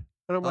backyard.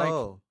 And I'm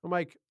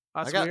like,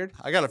 that's weird.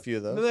 I got a few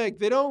of those.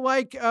 They don't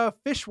like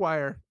fish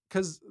wire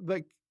because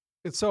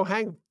so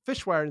hang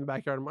fish wire in the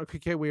backyard. I'm like,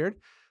 okay, weird.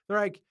 They're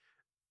like,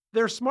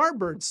 they're smart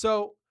birds.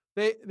 So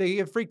they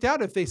get freaked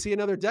out if they see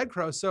another dead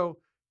crow. So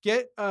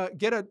get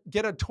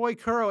a toy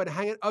crow and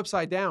hang it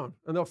upside down,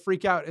 and they'll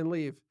freak out and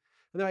leave.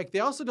 And they're like, they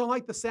also don't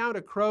like the sound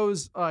of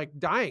crows like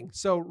dying.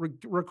 So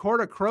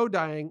record a crow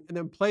dying and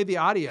then play the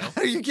audio.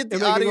 How do you get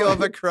the audio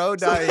of a crow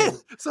dying?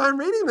 So I'm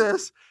reading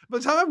this. By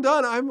the time I'm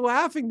done, I'm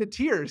laughing to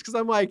tears because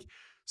I'm like,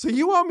 so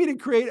you want me to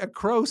create a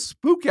crow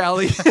spook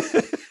alley in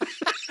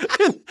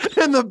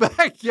the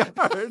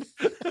backyard?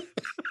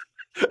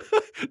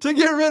 to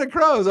get rid of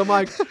crows. I'm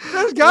like,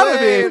 there's gotta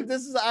Wait, be.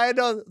 this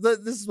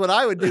is what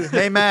I would do.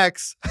 Hey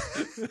Max,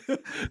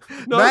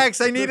 No,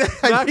 Max, I need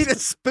Max, a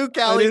spook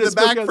I alley need in a the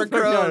back spook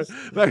for alley in the backyard.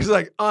 crows. Max is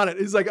like on it.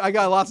 He's like, I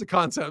got lots of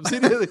concepts.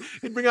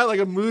 He'd bring out like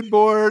a mood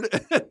board.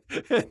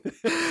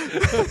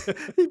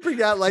 He'd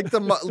bring out like the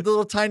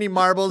little tiny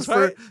marbles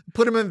Right.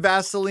 put them in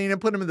Vaseline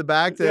and put them in the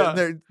back. Yeah.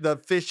 They're the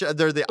fish.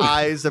 They're the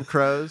eyes of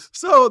crows.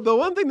 So the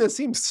one thing that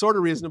seems sort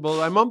of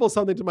reasonable, I mumble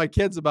something to my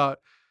kids about,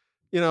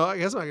 I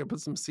guess I can put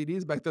some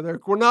CDs back there.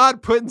 We're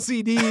not putting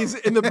CDs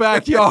in the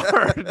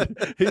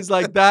backyard. He's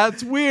like,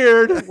 that's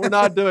weird. We're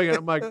not doing it.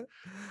 I'm like,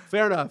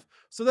 fair enough.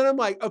 So then I'm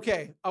like,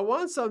 okay, I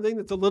want something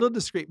that's a little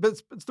discreet,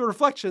 but it's the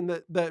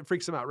reflection that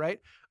freaks him out, right?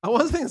 I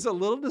want something that's a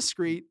little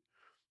discreet,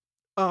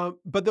 but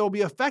that will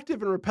be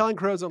effective in repelling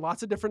crows in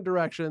lots of different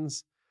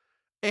directions.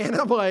 And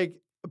I'm like,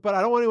 but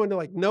I don't want anyone to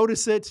like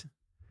notice it.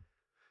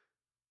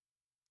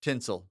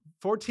 Tinsel.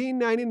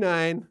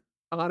 $14.99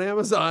 on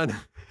Amazon.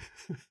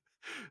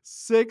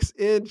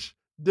 6-inch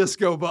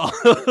disco ball.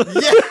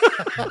 Yeah.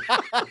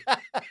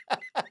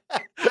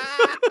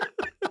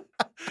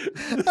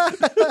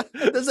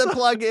 Does it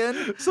plug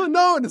in? So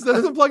no, it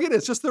doesn't plug in.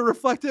 It's just the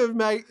reflective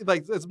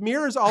it's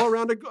mirrors all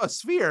around a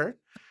sphere.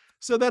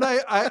 So then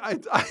I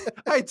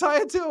tie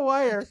it to a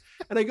wire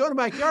and I go to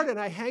my backyard and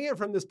I hang it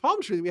from this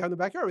palm tree that we have in the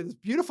backyard. We have this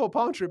beautiful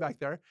palm tree back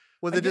there.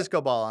 With a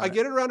disco ball on I it.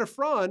 get it around a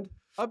frond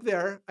up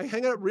there. I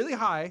hang it up really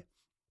high.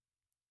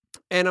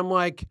 And I'm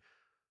like,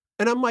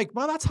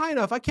 well, that's high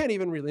enough. I can't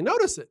even really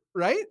notice it,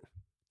 right?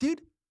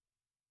 Dude,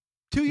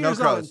 2 years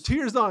on, 2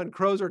 years on,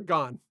 crows are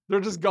gone. They're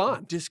just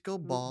gone. Disco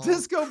ball.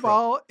 Disco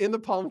ball in the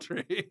palm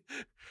tree.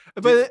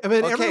 But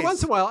every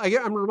once in a while,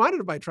 I'm reminded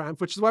of my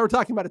triumph, which is why we're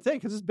talking about it today,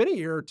 because it's been a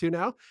year or two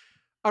now.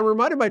 I'm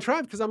reminded of my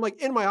triumph because I'm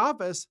like in my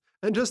office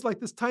and just like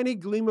this tiny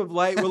gleam of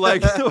light will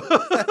like,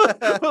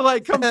 will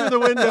like come through the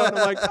window. And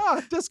I'm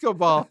like, disco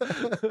ball.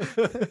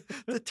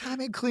 The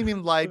tiny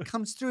gleaming light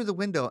comes through the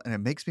window and it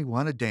makes me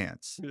want to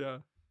dance. Yeah.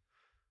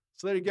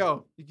 So there you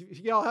go.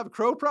 You all have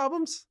crow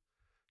problems?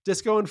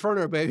 Disco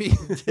Inferno, baby.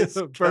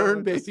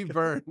 Burn, baby,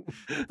 burn.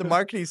 The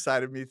marketing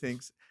side of me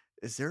thinks,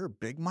 is there a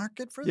big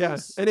market for Yeah.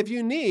 this? And if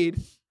you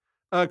need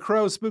a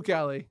crow spook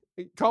alley,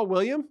 call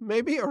William,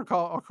 maybe, or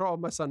I'll call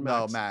my son Max.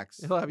 No, Max.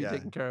 He'll have you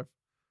taken care of.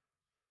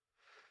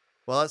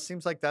 Well, it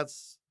seems like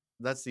that's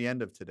the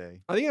end of today.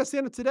 I think that's the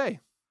end of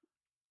today.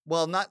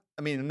 Well, not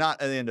at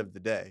the end of the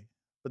day,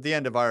 but the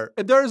end of our.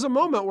 There's a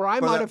moment where I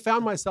might have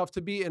found myself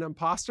to be an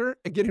imposter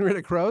at getting rid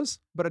of crows,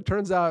 but it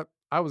turns out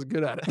I was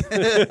good at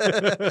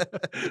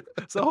it.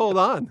 So hold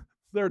on.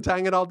 They're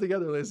tying it all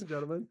together, ladies and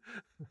gentlemen.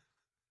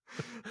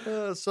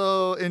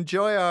 So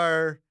enjoy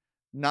our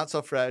not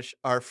so fresh,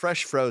 our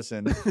fresh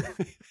frozen.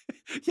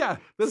 Yeah.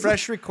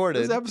 Fresh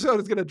recorded. This episode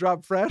is going to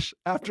drop fresh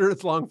after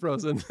it's long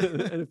frozen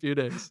in a few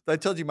days. I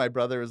told you my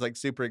brother was like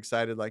super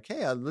excited, like,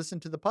 hey, I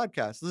listened to the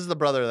podcast. This is the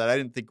brother that I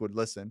didn't think would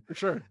listen.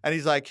 Sure. And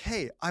he's like,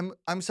 hey,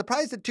 I'm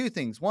surprised at two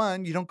things.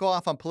 One, you don't go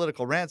off on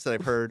political rants that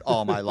I've heard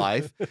all my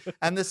life.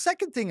 And the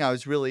second thing I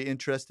was really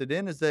interested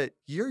in is that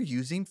you're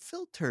using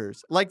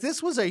filters. Like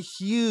this was a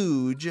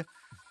huge,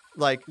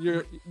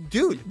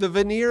 dude. The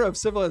veneer of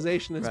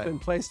civilization has been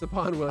placed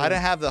upon William. I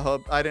didn't have the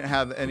hope. I didn't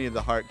have any of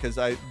the heart because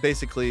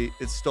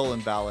it's stolen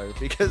valor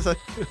because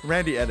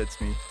Randy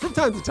edits me. From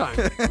time to time.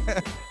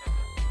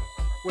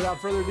 Without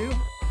further ado,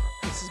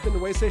 this has been the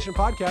Way Station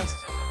Podcast.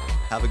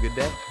 Have a good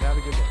day. Have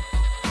a good day.